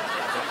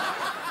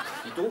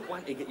 You don't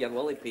want to get your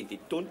willy painted,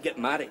 don't get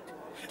married.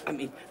 I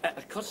mean, it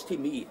occurs to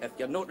me, if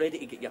you're not ready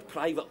to get your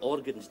private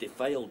organs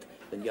defiled,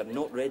 then you're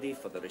not ready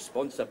for the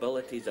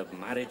responsibilities of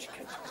marriage,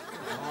 kid.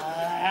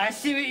 I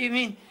see what you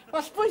mean.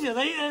 Well, I suppose you're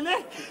right then,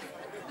 eh?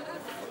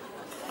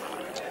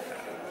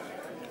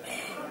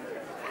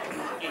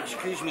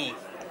 Excuse me,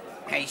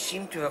 I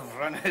seem to have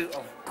run out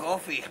of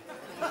coffee.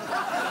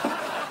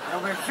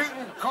 You'll be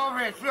shooting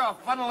coffee through a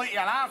funnel at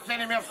your arse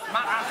anymore,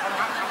 smart ass.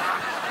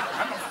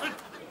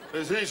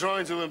 Is he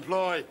trying to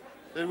imply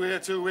that we're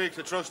too weak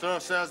to trust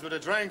ourselves with a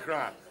drink,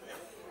 Rab?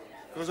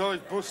 Because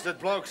I've busted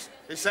blokes'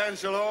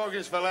 essential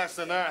organs for less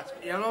than that.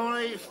 You're all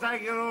right,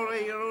 Stag, you're all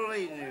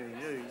right now.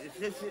 It's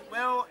just,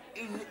 well,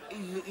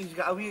 he's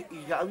got a wee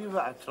bit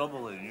of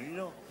trouble in you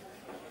know.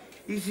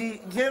 You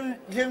see,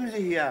 Jim's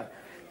here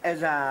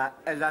is a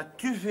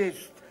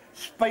two-faced,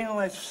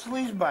 spineless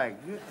sleazebag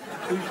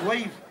whose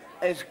wife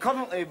is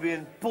currently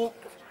being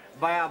poked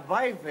by a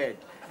biped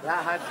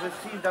that has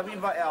received a wee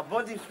bit of a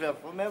body spell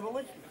from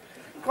evolution.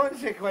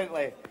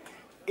 Consequently,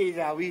 he's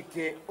a wee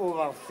bit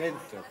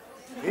oversensitive.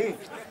 Hey,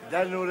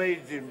 done all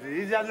right,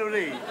 Jimsy. He's done all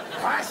right.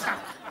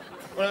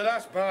 Well,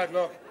 that's bad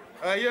luck.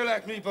 You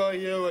let me buy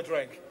you a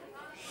drink.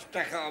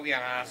 Stick it up your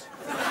ass.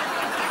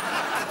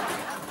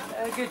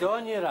 Good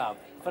on you, Rab.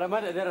 For a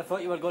minute there, I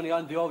thought you were going to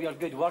undo all your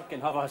good work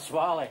and have a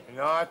swally.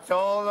 Not at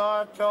all,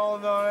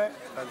 Norrie.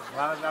 As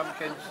far as I'm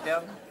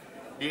concerned,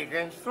 you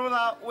can throw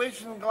that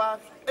washing glass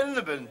in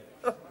the bin.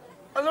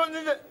 I don't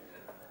need it.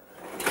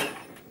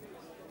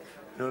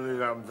 Only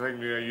that I'm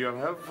thinking of your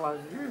hip flash.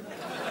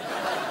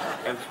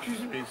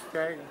 Excuse me,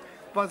 Stag,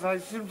 but I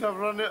seem to have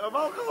run out of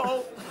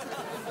alcohol.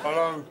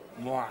 Hello,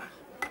 moi.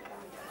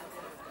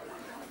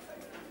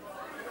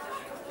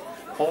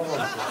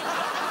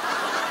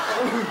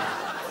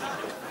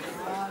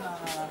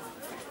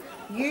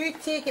 You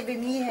take it with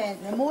me, Hen.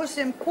 The most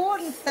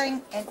important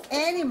thing in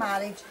any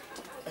marriage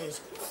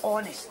is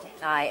honesty.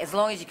 Aye, as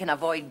long as you can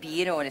avoid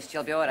being honest,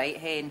 you'll be all right,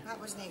 Hen. That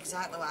wasn't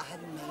exactly what I had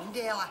in mind,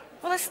 Ella.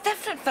 Well, it's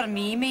different for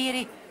me,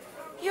 Mary.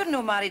 You're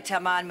no married to a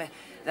man with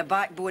the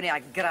backbone of a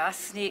grass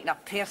snake and a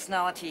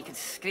personality you could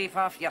scrape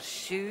off your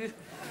shoe.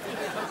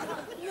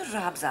 Your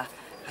Rab's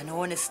an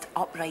honest,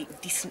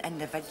 upright, decent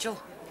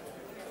individual.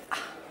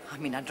 I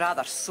mean, I'd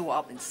rather sew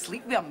up than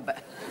sleep with him,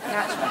 but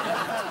catch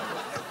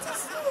me.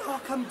 Does it all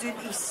come down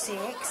to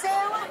sex,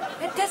 Ella?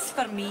 It does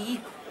for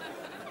me.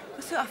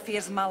 Without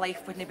affairs, my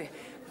life wouldn't be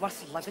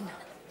worth living.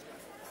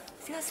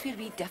 See, that's where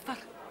we differ.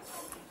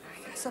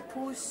 I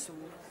suppose so.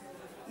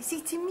 You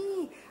see, to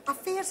me,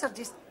 affairs are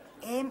just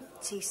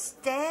empty,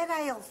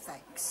 sterile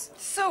things.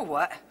 So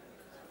what?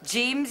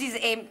 James is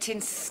empty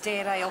and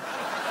sterile.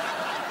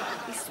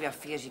 At least with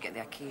affairs, you get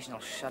the occasional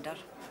shudder.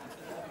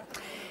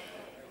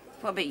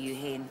 What about you,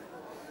 Hen?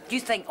 Do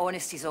you think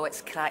honesty's all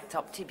it's cracked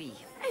up to be?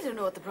 I don't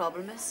know what the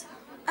problem is.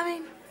 I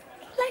mean,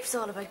 life's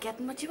all about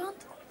getting what you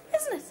want,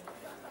 isn't it?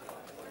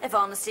 If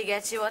honesty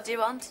gets you what you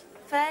want,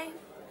 fine.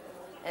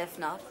 If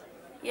not,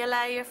 you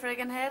lie your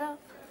friggin' head off.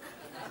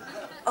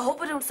 I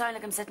hope I don't sound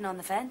like I'm sitting on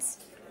the fence.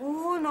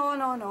 Oh,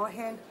 no,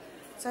 Hen.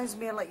 Sounds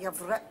more like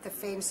you've ripped the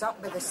fence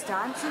up with the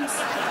stanchions.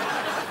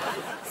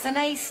 It's a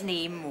nice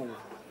name, Mo.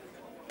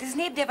 Does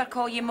nobody ever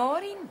call you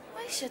Maureen?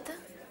 Why should they?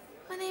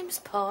 My name's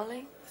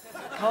Polly.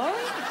 Polly?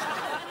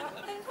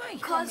 And why?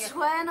 Because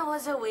when I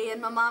was away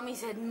and my mommy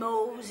said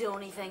Mo's the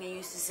only thing I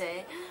used to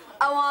say.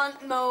 I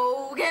want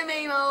Mo. Give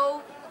me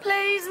Mo.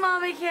 Please,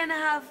 Mommy, can I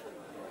have...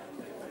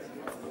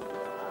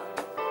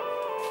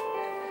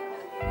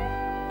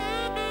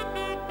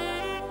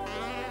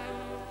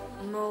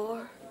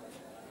 more?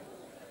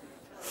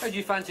 How'd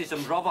you fancy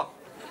some rubber?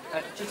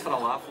 Just for a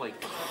laugh,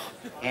 like.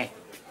 Eh,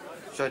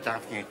 so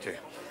daft you two.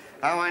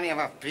 I want to have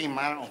a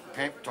premarital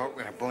pep talk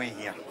with a boy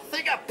here.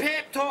 Think a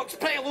pep talk's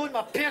pretty low on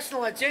my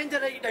personal agenda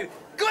right now.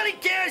 Gotta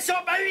get us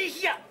up out of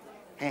here!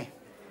 Eh,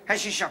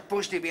 this is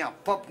supposed to be a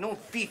pub, no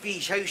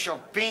Fifi's house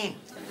of pain.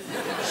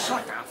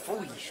 Sort of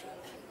fools.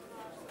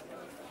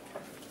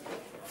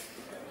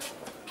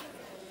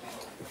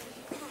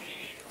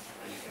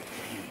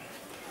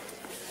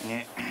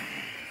 Yeah.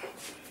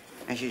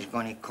 This is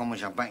going to come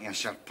as a bit of a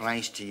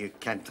surprise to you,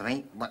 kid,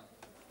 right? But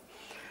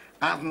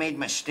I've made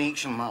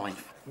mistakes in my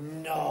life.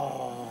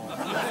 No.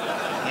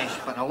 Yes,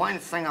 but the one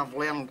thing I've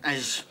learned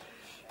is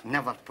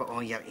never put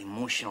all your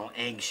emotional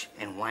eggs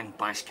in one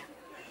basket.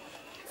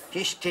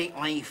 Just take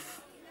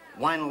life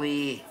one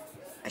lay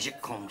as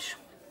it comes,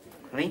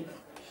 right?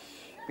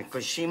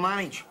 Because, see,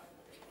 marriage,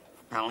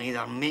 it'll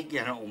either make you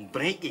or it'll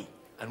break you.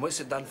 And what's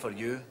it done for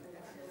you?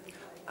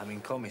 I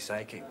mean, call me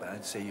psychic, but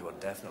I'd say you were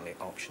definitely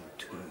option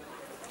 2.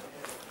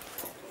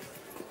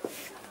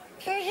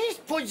 He's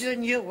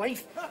budging your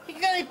life. You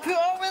gotta put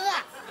up with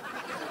that.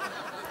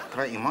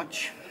 Pretty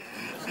much.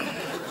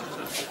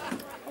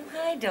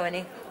 Aye,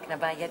 Donny. Can I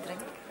buy you a drink?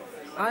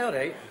 Aye, all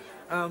right.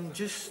 I'm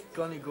just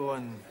gonna go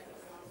and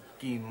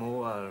give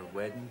Mo our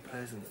wedding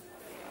present.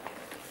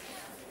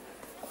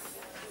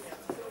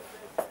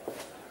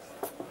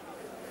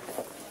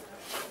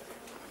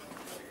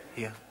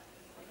 Here.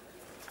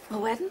 A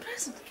wedding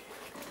present?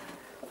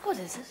 What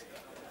is it?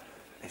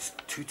 It's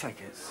 2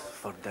 tickets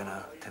for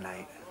dinner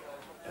tonight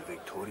at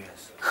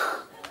Victoria's.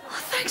 Oh,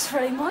 thanks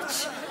very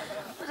much.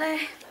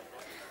 But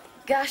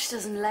Gash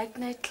doesn't like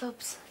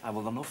nightclubs. Ah,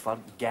 well, they're not for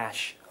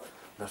Gash.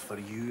 They're for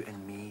you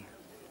and me.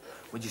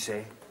 What'd you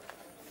say?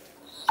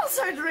 That's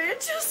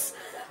outrageous.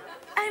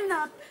 I'm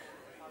not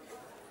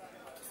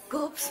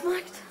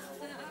gobsmacked.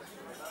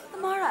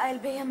 Tomorrow I'll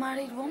be a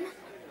married woman.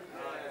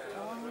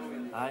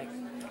 Aye,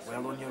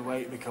 well on your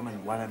way to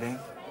becoming one of them.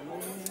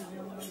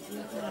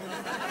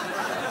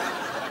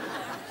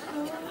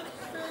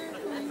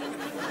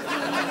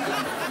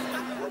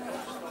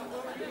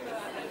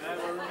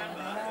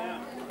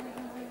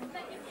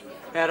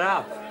 Hey,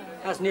 Rab,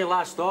 that's near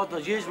last order.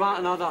 Yous want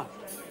another?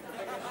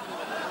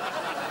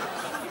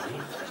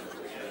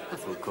 I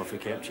thought coffee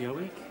kept you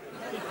awake.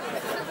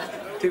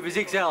 2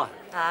 physiques, Ella?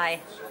 Aye.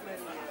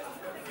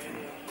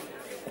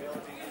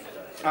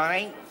 All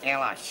right,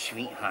 Ella,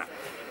 sweetheart.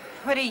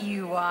 What do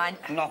you want?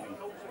 Nothing.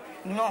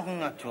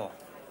 Nothing at all.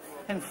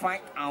 In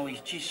fact, I was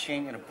just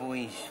saying to the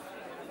boys,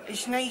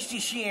 it's nice to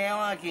see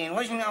Ella again,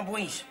 wasn't it,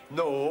 boys?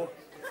 No.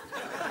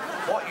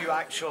 What you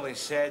actually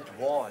said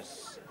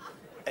was,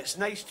 it's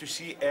nice to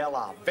see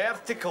Ella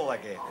vertical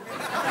again.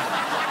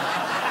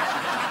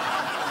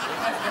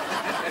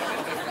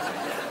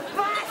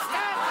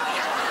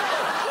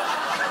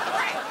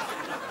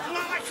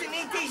 No, listen,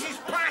 it is his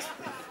past.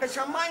 It's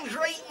a man's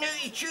right now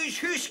to choose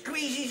who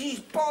squeezes his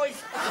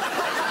balls.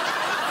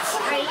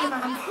 Time,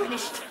 I'm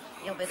finished.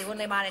 You'll be the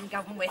only man in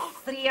government with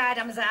 3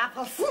 Adam's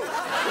apples.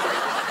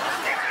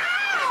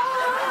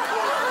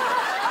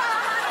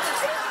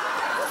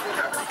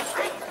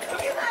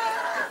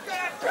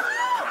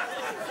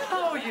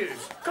 Oh,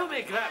 yous, come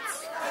here,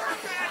 Grips.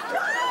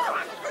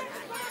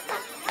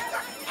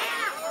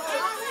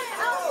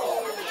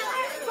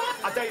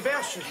 A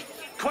diversion.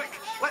 Quick,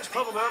 let's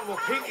club him out and we'll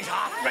paint his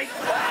heart right.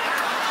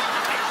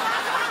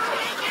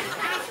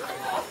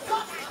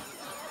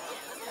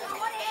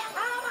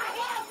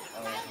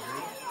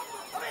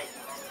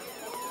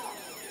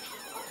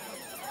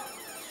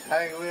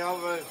 Hey, we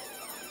have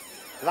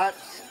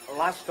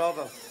last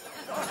orders.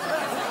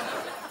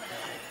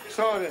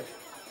 Sorry,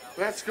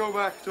 let's go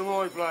back to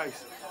my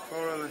place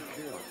for a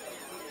liqueur.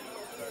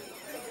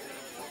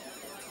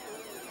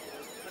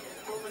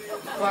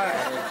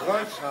 Well,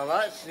 God, so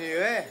that's new,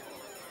 eh?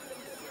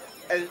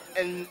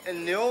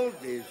 In the old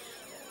days,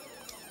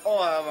 all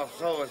I ever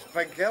saw was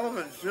pink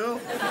elephants, too.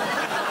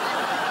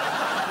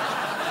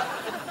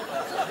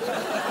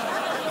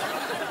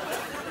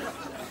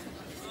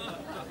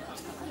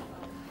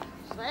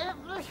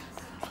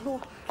 No,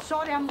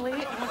 sorry I'm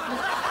late.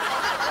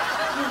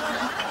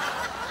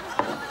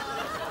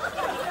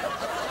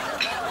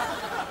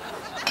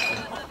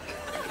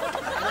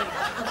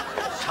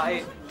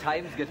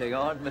 Time's getting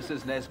on,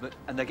 Mrs. Nesbitt,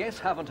 and the guests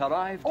haven't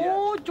arrived yet.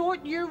 Oh,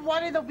 don't you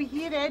worry, they'll be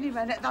here any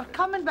minute. They're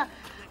coming, but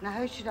now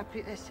how should I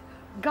put this?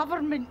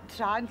 Government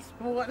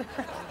transport.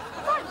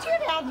 What's your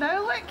hair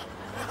now, look?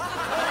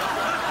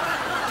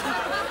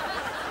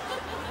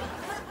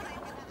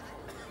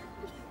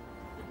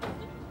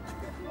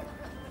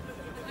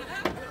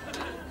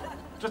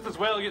 Just as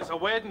well it's a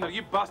wedding or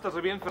you bastards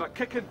will be in for a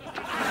kicking.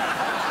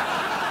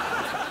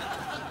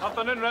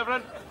 Afternoon,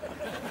 Reverend.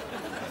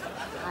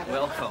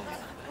 Welcome.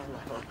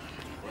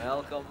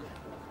 Welcome.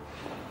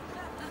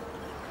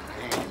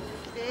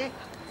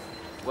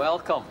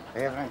 Welcome.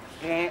 Reverend.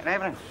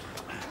 Reverend.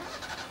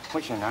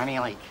 What's your nanny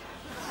like?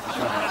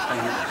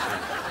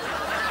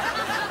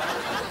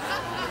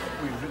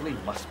 We really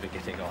must be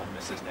getting on,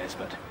 Mrs.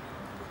 Nesbitt.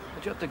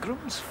 But yet the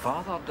groom's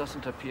father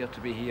doesn't appear to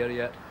be here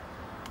yet.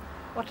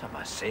 What am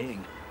I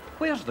saying?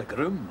 Where's the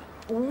groom?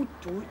 Oh,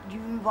 don't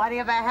you worry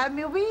about him.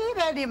 He'll be here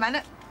any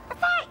minute. In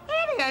fact,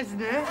 here he is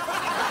now.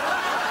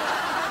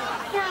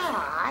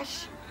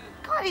 Gosh,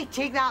 can't you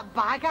take that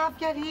bag off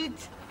your head?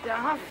 You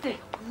have to.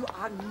 You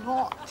are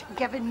not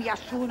giving me a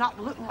showing up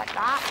looking like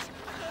that.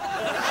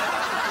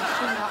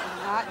 Showing up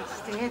like that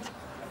instead.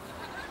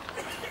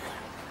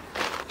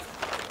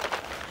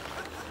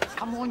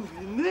 Come on,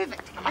 you move it.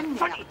 Come on,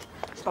 front it.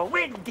 It's my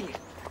wedding day.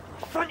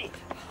 Front it.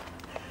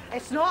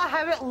 It's not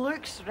how it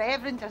looks,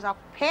 Reverend. There's a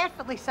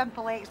perfectly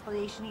simple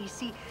explanation. You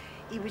see,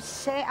 he was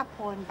set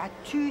upon by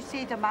 2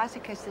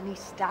 sadomasochists in his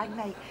stag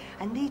night,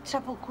 and they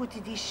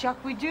triple-coated his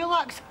shirt with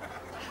dulux.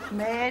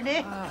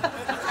 Many.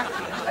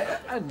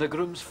 And the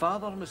groom's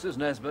father, Mrs.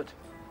 Nesbitt?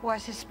 Well, I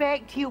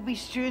suspect he'll be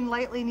stewing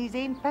lightly in his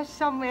own piss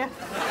somewhere.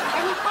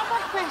 Any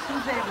further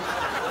questions,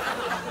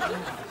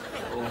 Reverend?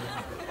 Oh.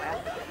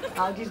 Well,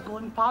 I'll just go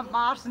and pump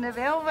my arse in the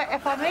velvet,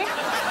 if I may.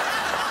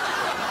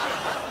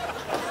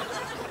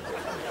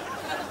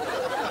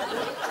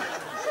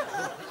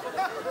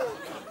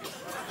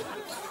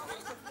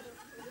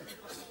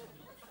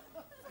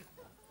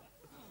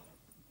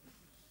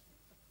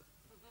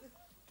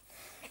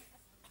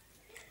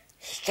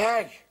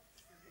 Stag,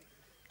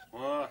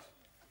 What?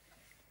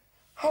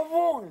 I've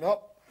woken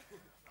up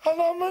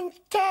and I'm on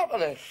top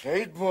of the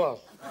sideboard.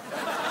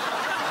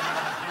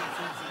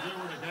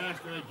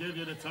 I give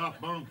you the top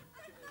bunk.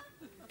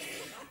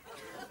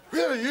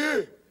 Where are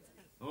you?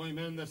 I'm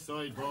in the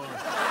sideboard.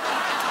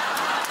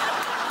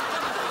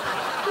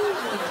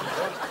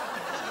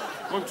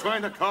 I'm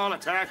trying to call a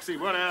taxi.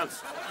 What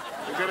else?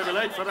 We're going to be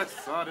late for that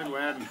sodding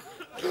wedding.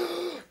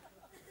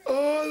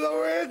 Oh, the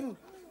wedding.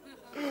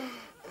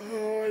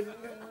 Oh,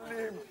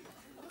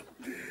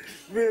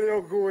 maybe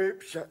I'll go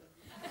apeshit.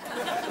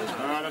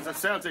 Oh, there's a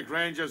Celtic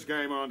Rangers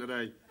game on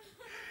today.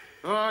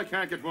 Oh, I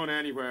can't get one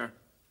anywhere.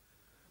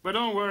 But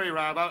don't worry,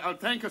 Rab. I'll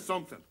think of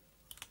something.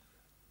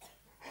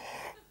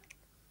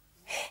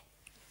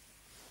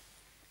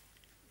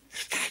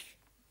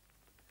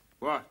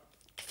 What?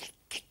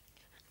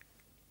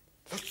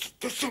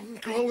 There's something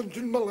crawling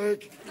in my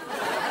leg.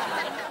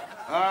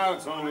 Oh,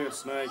 it's only a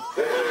snake.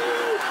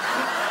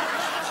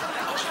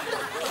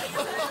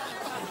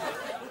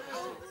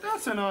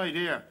 That's an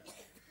idea.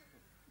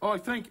 Oh, I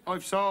think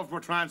I've solved our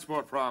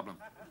transport problem.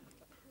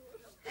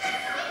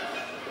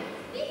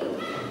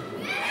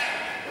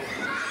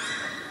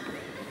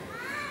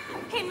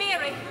 Hey,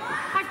 Mary,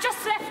 I've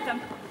just left them.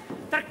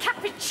 They're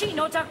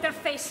cappuccinoed out their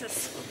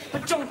faces.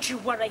 But don't you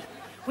worry.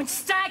 When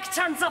Stag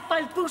turns up,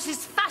 I'll boot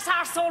his fat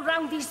arse all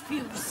round these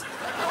pews.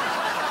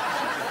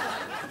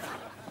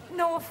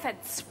 No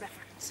offence,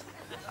 Reverend.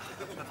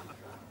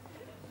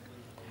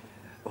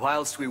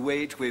 Whilst we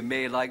wait, we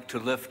may like to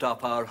lift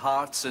up our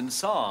hearts in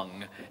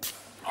song.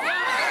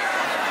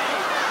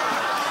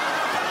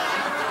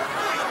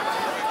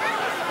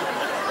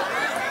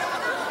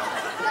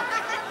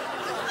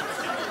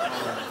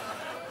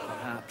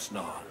 Perhaps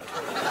not.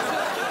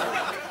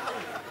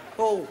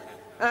 Oh,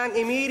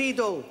 Auntie Mary,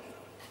 though.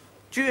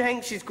 Do you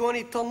think she's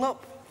going to turn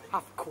up?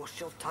 Of course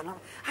she'll turn up.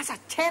 That's a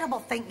terrible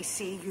thing to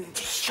say, you.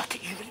 Just shut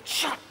it, you.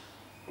 Shut.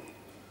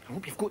 I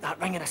hope you've got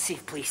that ring in a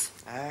safe place.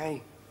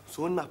 Aye, it's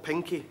on my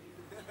pinky.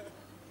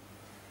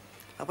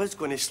 I was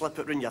going to slip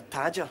it round your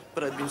tadger,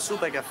 but it'd been so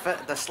big a fit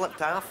that I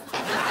slipped off.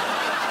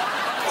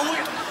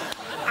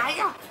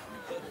 Aye.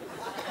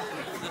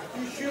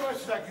 You sure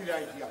it's a good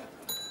idea?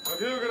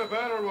 Have you got a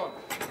better one?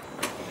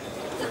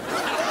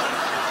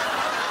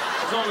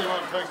 There's only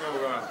one thing,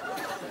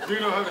 though, do you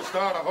know how to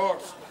start a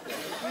horse?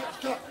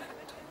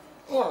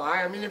 Oh,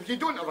 I mean, if you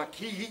don't have a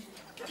key,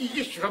 you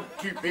just rub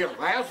two pair of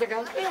wires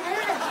together.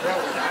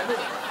 Well, I know.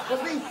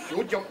 There's no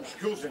show jumping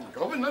schools in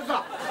Govan, is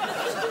there?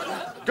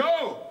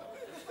 Go!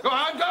 Go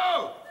on,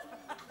 go!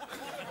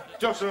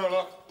 Just so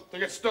luck to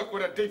get stuck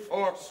with a deaf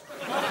horse.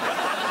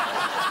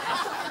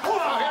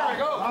 Oh, here we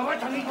go. Oh,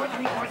 wait a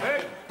minute.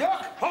 Hey,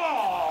 duck!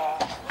 Oh!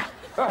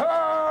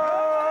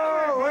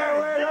 Where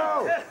we go?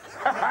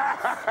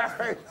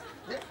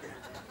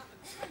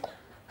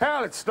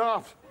 Hell, it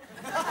stopped.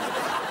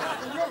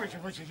 Rubbish,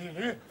 what's it in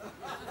here?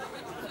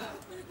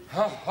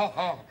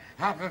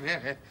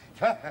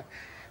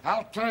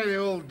 I'll try the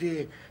old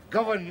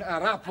Govan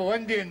Arapaho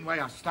Indian way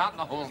of starting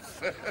a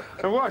horse.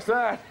 And what's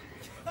that?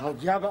 I'll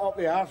jab it up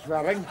the arse with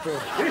a ring to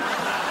it.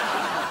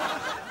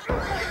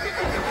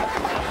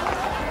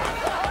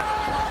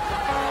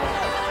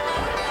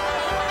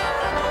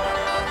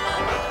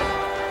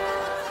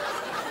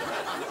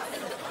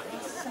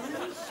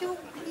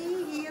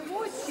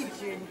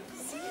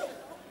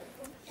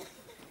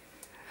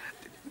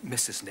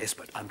 Mrs.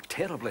 Nesbitt, I'm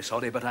terribly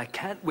sorry, but I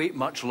can't wait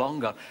much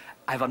longer.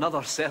 I've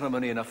another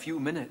ceremony in a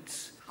few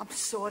minutes. I'm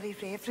sorry,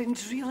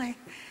 Reverend, really.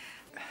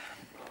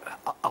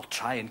 I'll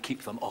try and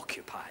keep them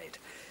occupied.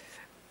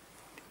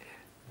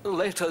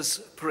 Let us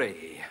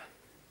pray.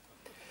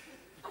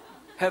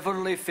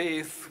 Heavenly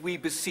Faith, we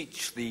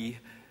beseech thee,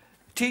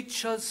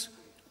 teach us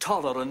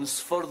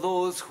tolerance for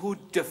those who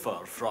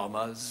differ from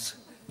us.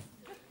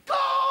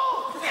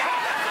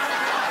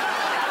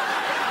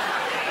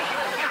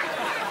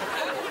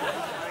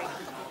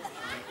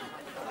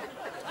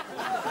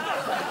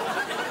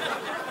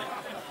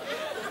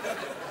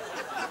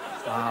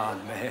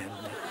 Amen.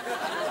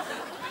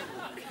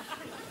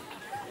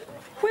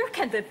 Where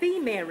can they be,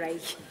 Mary?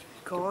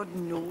 God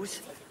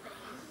knows.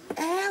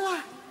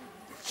 Ella!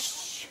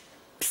 Shh!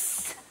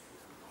 Psst!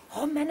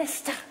 Oh,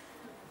 Minister!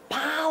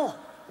 Pal!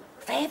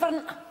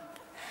 Reverend!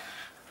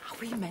 A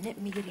wee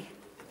minute, Mary.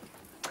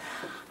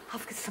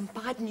 I've got some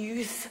bad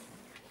news.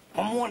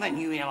 I'm warning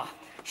you, Ella.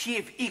 See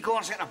if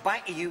Igor's at the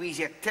back of you, his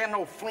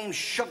eternal flame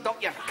shoved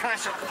up your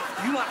castle.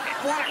 You are...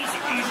 What is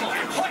it?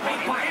 What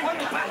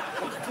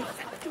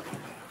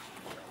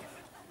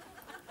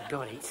All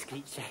right,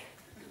 Screechy.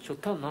 She'll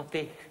turn up,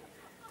 eh?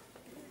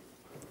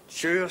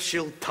 Sure,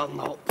 she'll turn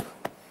up.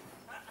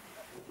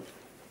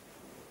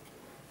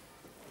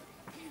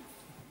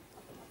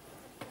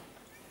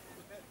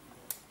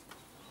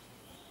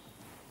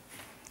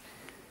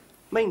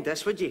 Mind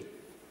this, would you?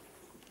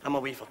 I'm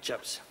away for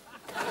chips.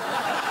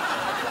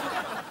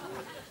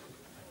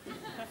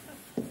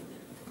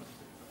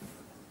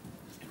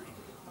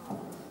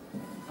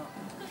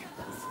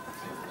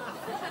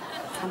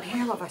 I'm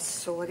hell of a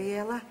sorry,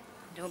 Ella.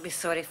 Don't be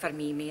sorry for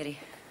me, Mary.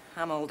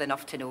 I'm old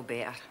enough to know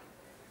better.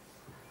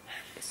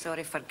 But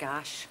sorry for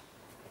Gash.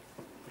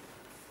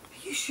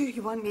 Are you sure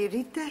you want me to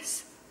read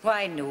this?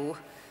 Why, no.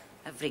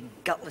 Every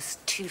gutless,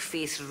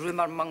 two-faced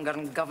rumour-monger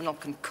and governor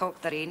can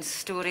concoct their own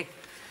story.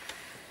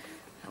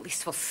 At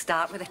least we'll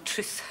start with the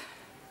truth.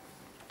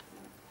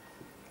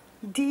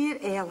 Dear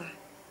Ella,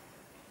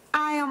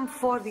 I am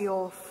for the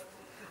off.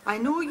 I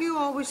know you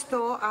always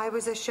thought I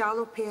was a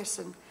shallow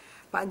person,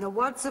 but in the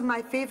words of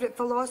my favourite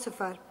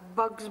philosopher,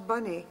 Bugs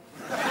Bunny,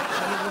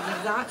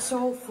 that's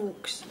all,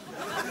 folks.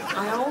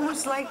 I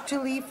always like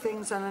to leave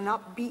things on an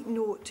upbeat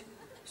note,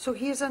 so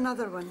here's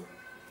another one.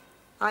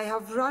 I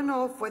have run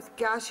off with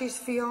Gash's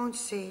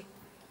fiancée.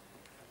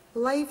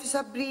 Life's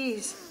a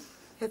breeze.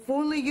 If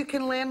only you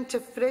can learn to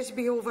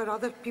frisbee over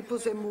other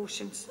people's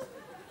emotions.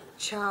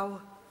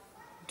 Ciao,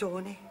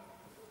 Donnie.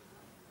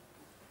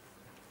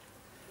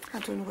 I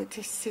don't know what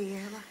to say,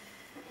 Ella.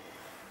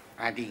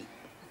 Addy,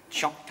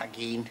 shocked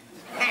again.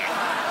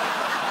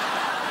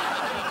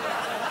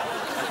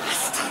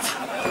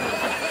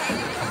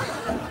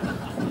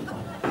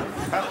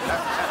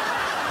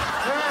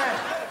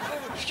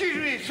 Excuse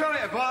me, sorry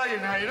to bother you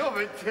now, you know,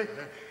 but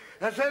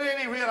is there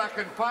anywhere I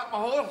can park my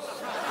horse?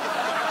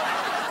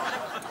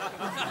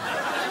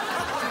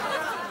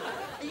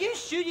 Are you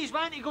sure you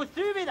want to go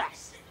through with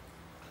this?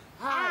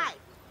 Aye.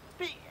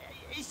 But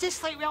it's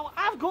just like, well,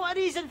 I've got a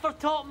reason for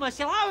talking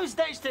myself. I was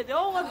ditched at the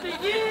Olympic.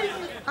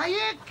 Are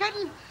you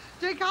kidding?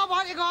 Do you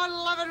want to go on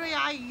living with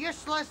a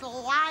useless,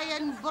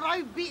 lying,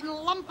 brow-beaten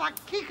lump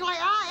of cake like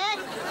that,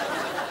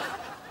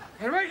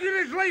 eh? And what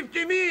give his life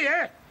to me,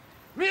 eh?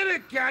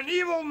 America, an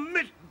evil,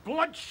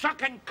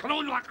 blood-sucking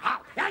crone like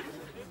that, eh?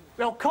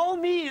 Well, call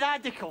me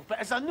radical,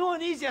 but is there no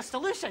an easier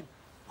solution?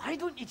 Why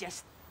don't you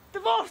just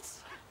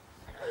divorce?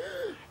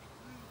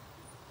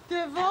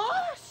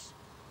 Divorce?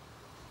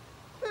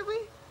 But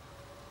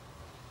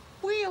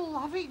we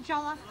love each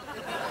other.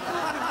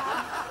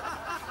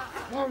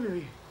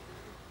 Lovely.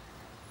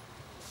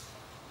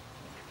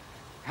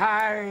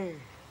 I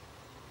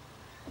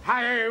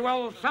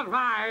will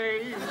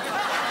survive.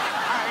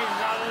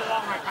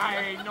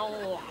 I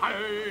know how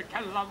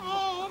to love.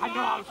 I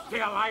know I'll stay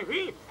alive.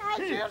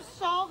 That's your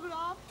song,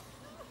 Rob.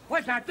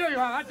 What's that? Do you?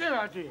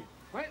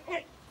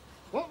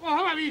 What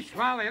have we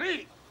swallow,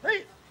 right?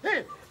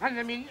 Hey. And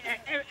I mean,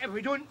 if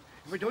we don't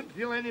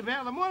feel any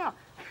better tomorrow,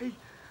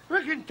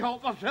 we can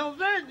talk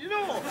ourselves in, you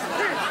know.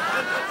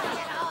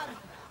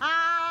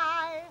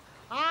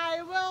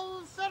 I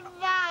will survive.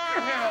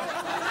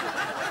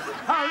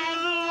 As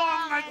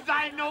long as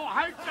I know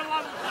how to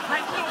love, I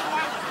know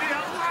I'll stay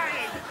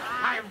alive.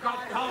 I've got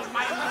all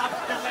my love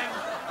to live.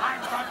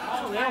 I've got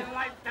all my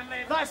life to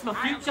live. That's my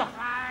future.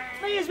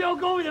 May as well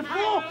go with the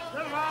flow.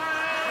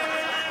 Survive.